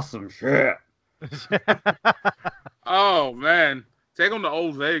saw some shit. Oh, man. Take them to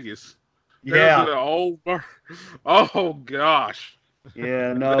Old Vegas. Yeah. The old... Oh, gosh.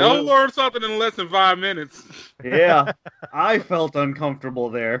 Yeah, no. They'll learn something in less than 5 minutes. Yeah. I felt uncomfortable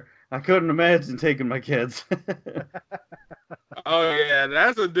there. I couldn't imagine taking my kids. Oh, yeah.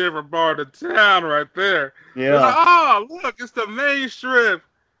 That's a different part of town right there. Yeah. Like, oh, look, it's the main strip.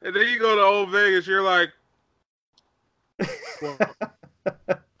 And then you go to Old Vegas, you're like...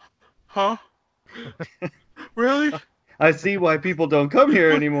 Huh? Really? I see why people don't come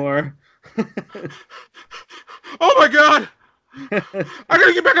here anymore. Oh my God! I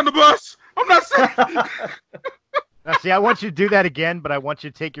gotta get back on the bus. I'm not safe. Now, see, I want you to do that again, but I want you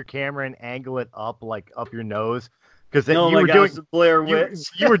to take your camera and angle it up, like up your nose, because Oh you my were gosh, doing the Blair Witch.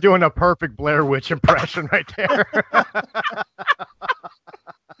 you were doing a perfect Blair Witch impression right there.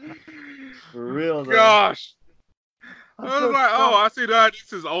 For real, though. Gosh. I was like, oh, I see that.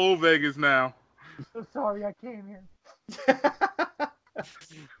 This is Old Vegas now. I'm sorry I came here.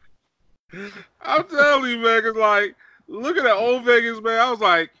 I'm telling you, man, it's like, look at that Old Vegas, man. I was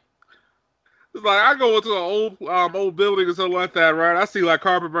like, it's like I go into an old building or something like that, right? I see like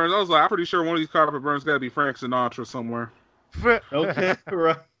carpet burns. I was like, I'm pretty sure one of these carpet burns got to be Frank Sinatra somewhere. Okay,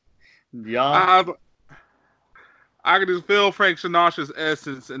 right. Yeah. I can just feel Frank Sinatra's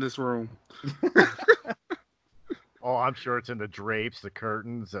essence in this room. Oh, I'm sure it's in the drapes, the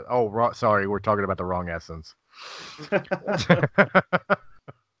curtains. Oh, sorry, we're talking about the wrong essence. It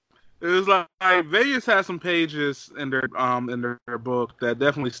was like Vegas has some pages in their book that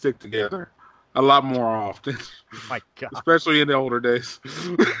definitely stick together a lot more often. My God. Especially in the older days.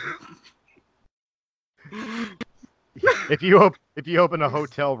 If you open a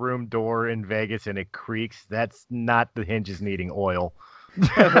hotel room door in Vegas and it creaks, that's not the hinges needing oil.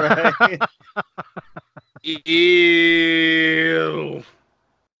 Right. Ew.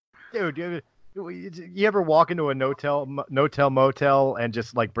 Dude, you ever walk into a motel and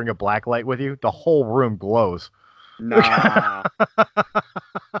just like bring a black light with you? The whole room glows. Nah.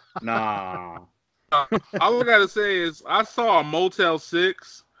 Nah. All I gotta say is I saw a Motel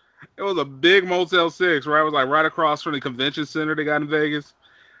 6. It was a big Motel 6, right? It was like right across from the convention center they got in Vegas.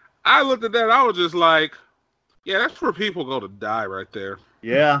 I looked at that, I was just like, yeah, that's where people go to die right there.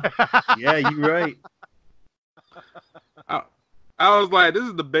 Yeah. Yeah, you're right. I was like, this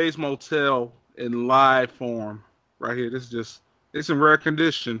is the base motel in live form right here. It's in rare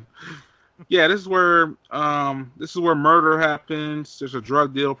condition. Yeah, this is where murder happens. There's a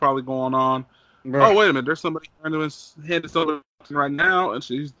drug deal probably going on. Right. Oh, wait a minute. There's somebody handing something right now, and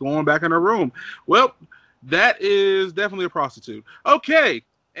she's going back in her room. Well, that is definitely a prostitute. Okay,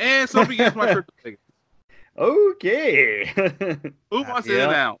 and something gets my trip to Vegas. Okay. Who wants in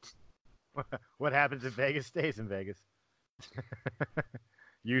and out? What happens in Vegas stays in Vegas.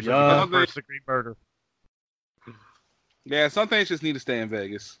 Usually Yeah. because of first-degree murder. Yeah, some things just need to stay in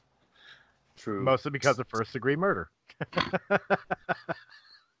Vegas. True. Mostly because of first-degree murder.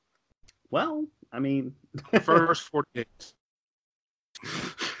 Well, I mean. First 48.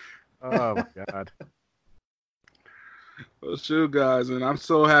 Oh, my God. Well, shoot, guys, and I'm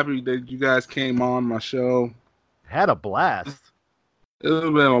so happy that you guys came on my show. Had a blast. It's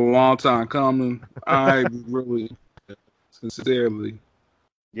been a long time coming. I really, sincerely.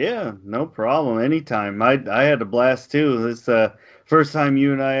 Yeah, no problem. Anytime. I had a blast too. It's the first time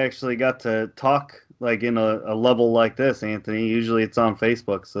you and I actually got to talk like in a level like this, Anthony. Usually it's on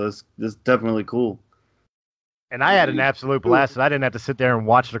Facebook, so this is definitely cool. And I had an absolute blast. I didn't have to sit there and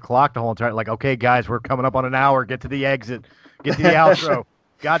watch the clock the whole entire. Like, okay, guys, we're coming up on an hour. Get to the exit. Get to the outro.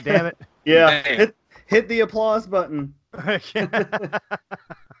 God damn it! Yeah, hit the applause button.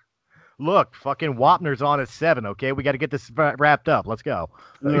 Look, fucking Wapner's on at 7. Okay, we got to get this wrapped up. Let's go.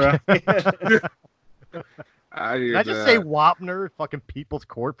 Right. Did I just say Wapner? Fucking People's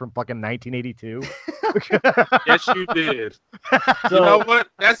Court from fucking 1982. Yes, you did. You know what?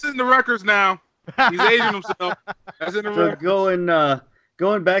 That's in the records now. He's aging himself. That's in the records.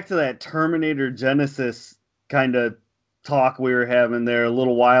 Going back to that Terminator Genesis kind of talk we were having there a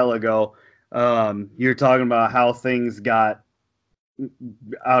little while ago. You're talking about how things got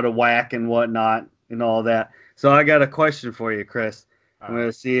out of whack and whatnot and all that. So I got a question for you, Chris. I'm going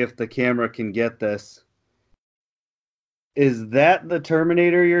to see if the camera can get this. Is that the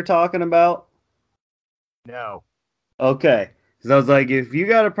Terminator you're talking about? No. Okay. Because I was like, if you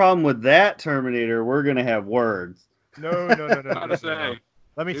got a problem with that Terminator, we're going to have words. No.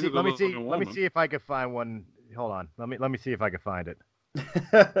 Let me see if I can find one. Hold on. Let me see if I can find it.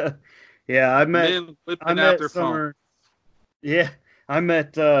 Yeah, I met Summer. Yeah, I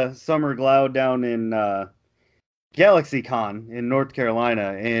met Summer Glau down in GalaxyCon in North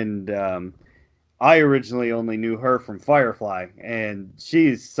Carolina, and I originally only knew her from Firefly, and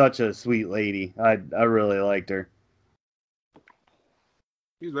she's such a sweet lady. I really liked her.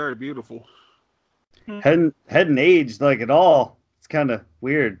 She's very beautiful. Hadn't aged like at all. It's kind of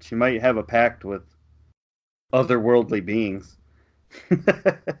weird. She might have a pact with otherworldly beings.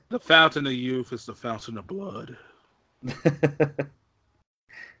 The fountain of youth is the fountain of blood.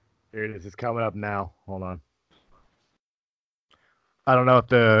 Here it is. It's coming up now. Hold on. I don't know if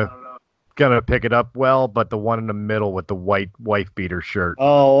the gonna pick it up well, but the one in the middle with the white wife beater shirt.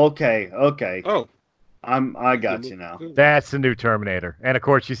 Oh, okay. Oh, I got you now. That's the new Terminator. And of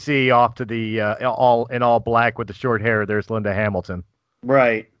course, you see off to the all black with the short hair. There's Linda Hamilton.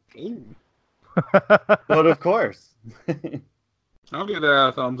 Right. But of course. I'll give that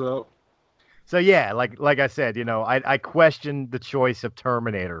a thumbs up. So yeah, like I said, I questioned the choice of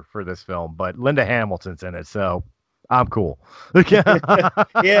Terminator for this film, but Linda Hamilton's in it, so I'm cool.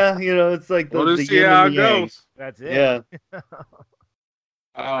 Yeah, it's like the Let's see yin how and it the yang. goes. That's it. Yeah.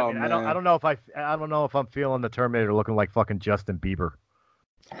 Oh, I don't know if I'm feeling the Terminator looking like fucking Justin Bieber.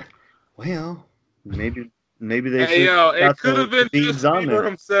 Well, maybe they Hey, it could have been Biebs just on Bieber there.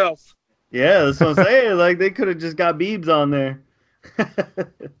 himself. Yeah, that's what I'm saying. Like they could have just got Biebs on there.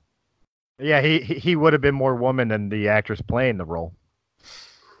 Yeah, he would have been more woman than the actress playing the role.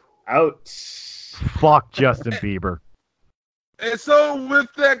 Ouch. Fuck Justin Bieber. And so with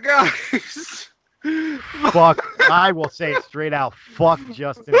that, guys. Fuck. I will say it straight out. Fuck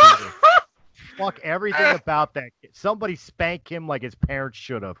Justin Bieber. Fuck everything about that kid. Somebody spank him like his parents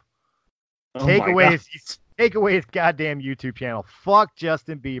should have. Oh Take my away God. his goddamn YouTube channel. Fuck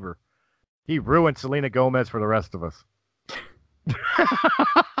Justin Bieber. He ruined Selena Gomez for the rest of us.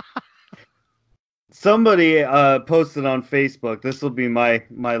 Somebody posted on Facebook. This will be my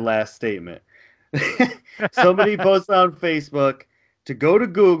last statement. Somebody posted on Facebook to go to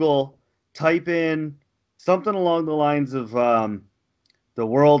Google, type in something along the lines of the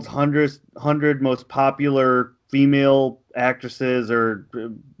world's 100 most popular female actresses or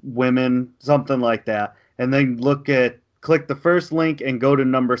women, something like that, and then click the first link and go to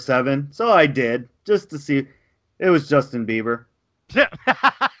number 7. So I did, just to see. It was Justin Bieber.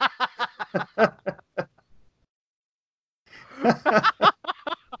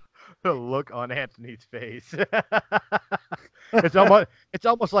 The look on Anthony's face. It's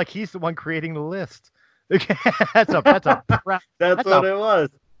almost like he's the one creating the list. That's what it was.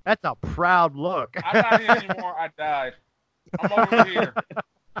 That's a proud look. I'm not here anymore. I died. I'm over here.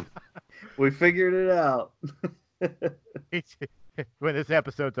 We figured it out. When this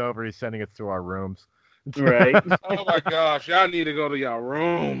episode's over, he's sending us to our rooms. Right. Oh my gosh, y'all need to go to y'all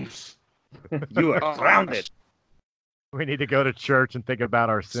rooms. You are grounded. We need to go to church and think about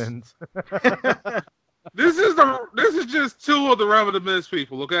our sins. This is just 2 of the Realm of the Mist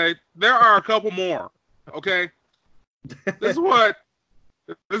people, okay? There are a couple more, okay? This is what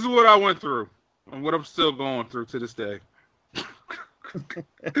I went through and what I'm still going through to this day. But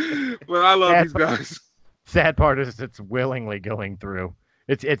I love these guys. Sad part is it's willingly going through.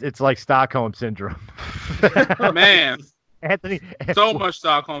 It's like Stockholm syndrome. Man, Anthony, so much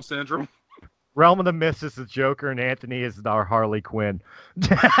Stockholm syndrome. Realm of the Mist is the Joker, and Anthony is our Harley Quinn.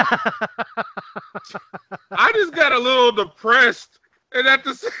 I just got a little depressed, and at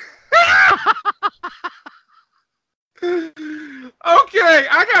the okay,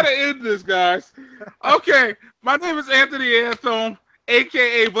 I gotta end this, guys. Okay, my name is Anthony Anthony,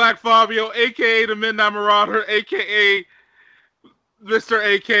 a.k.a. Black Fabio, a.k.a. the Midnight Marauder, a.k.a. Mr.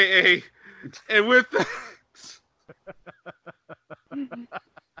 A.k.a. And with that...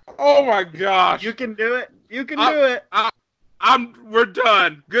 Oh, my gosh. You can do it. You can do it. We're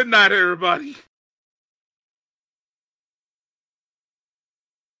done. Good night, everybody.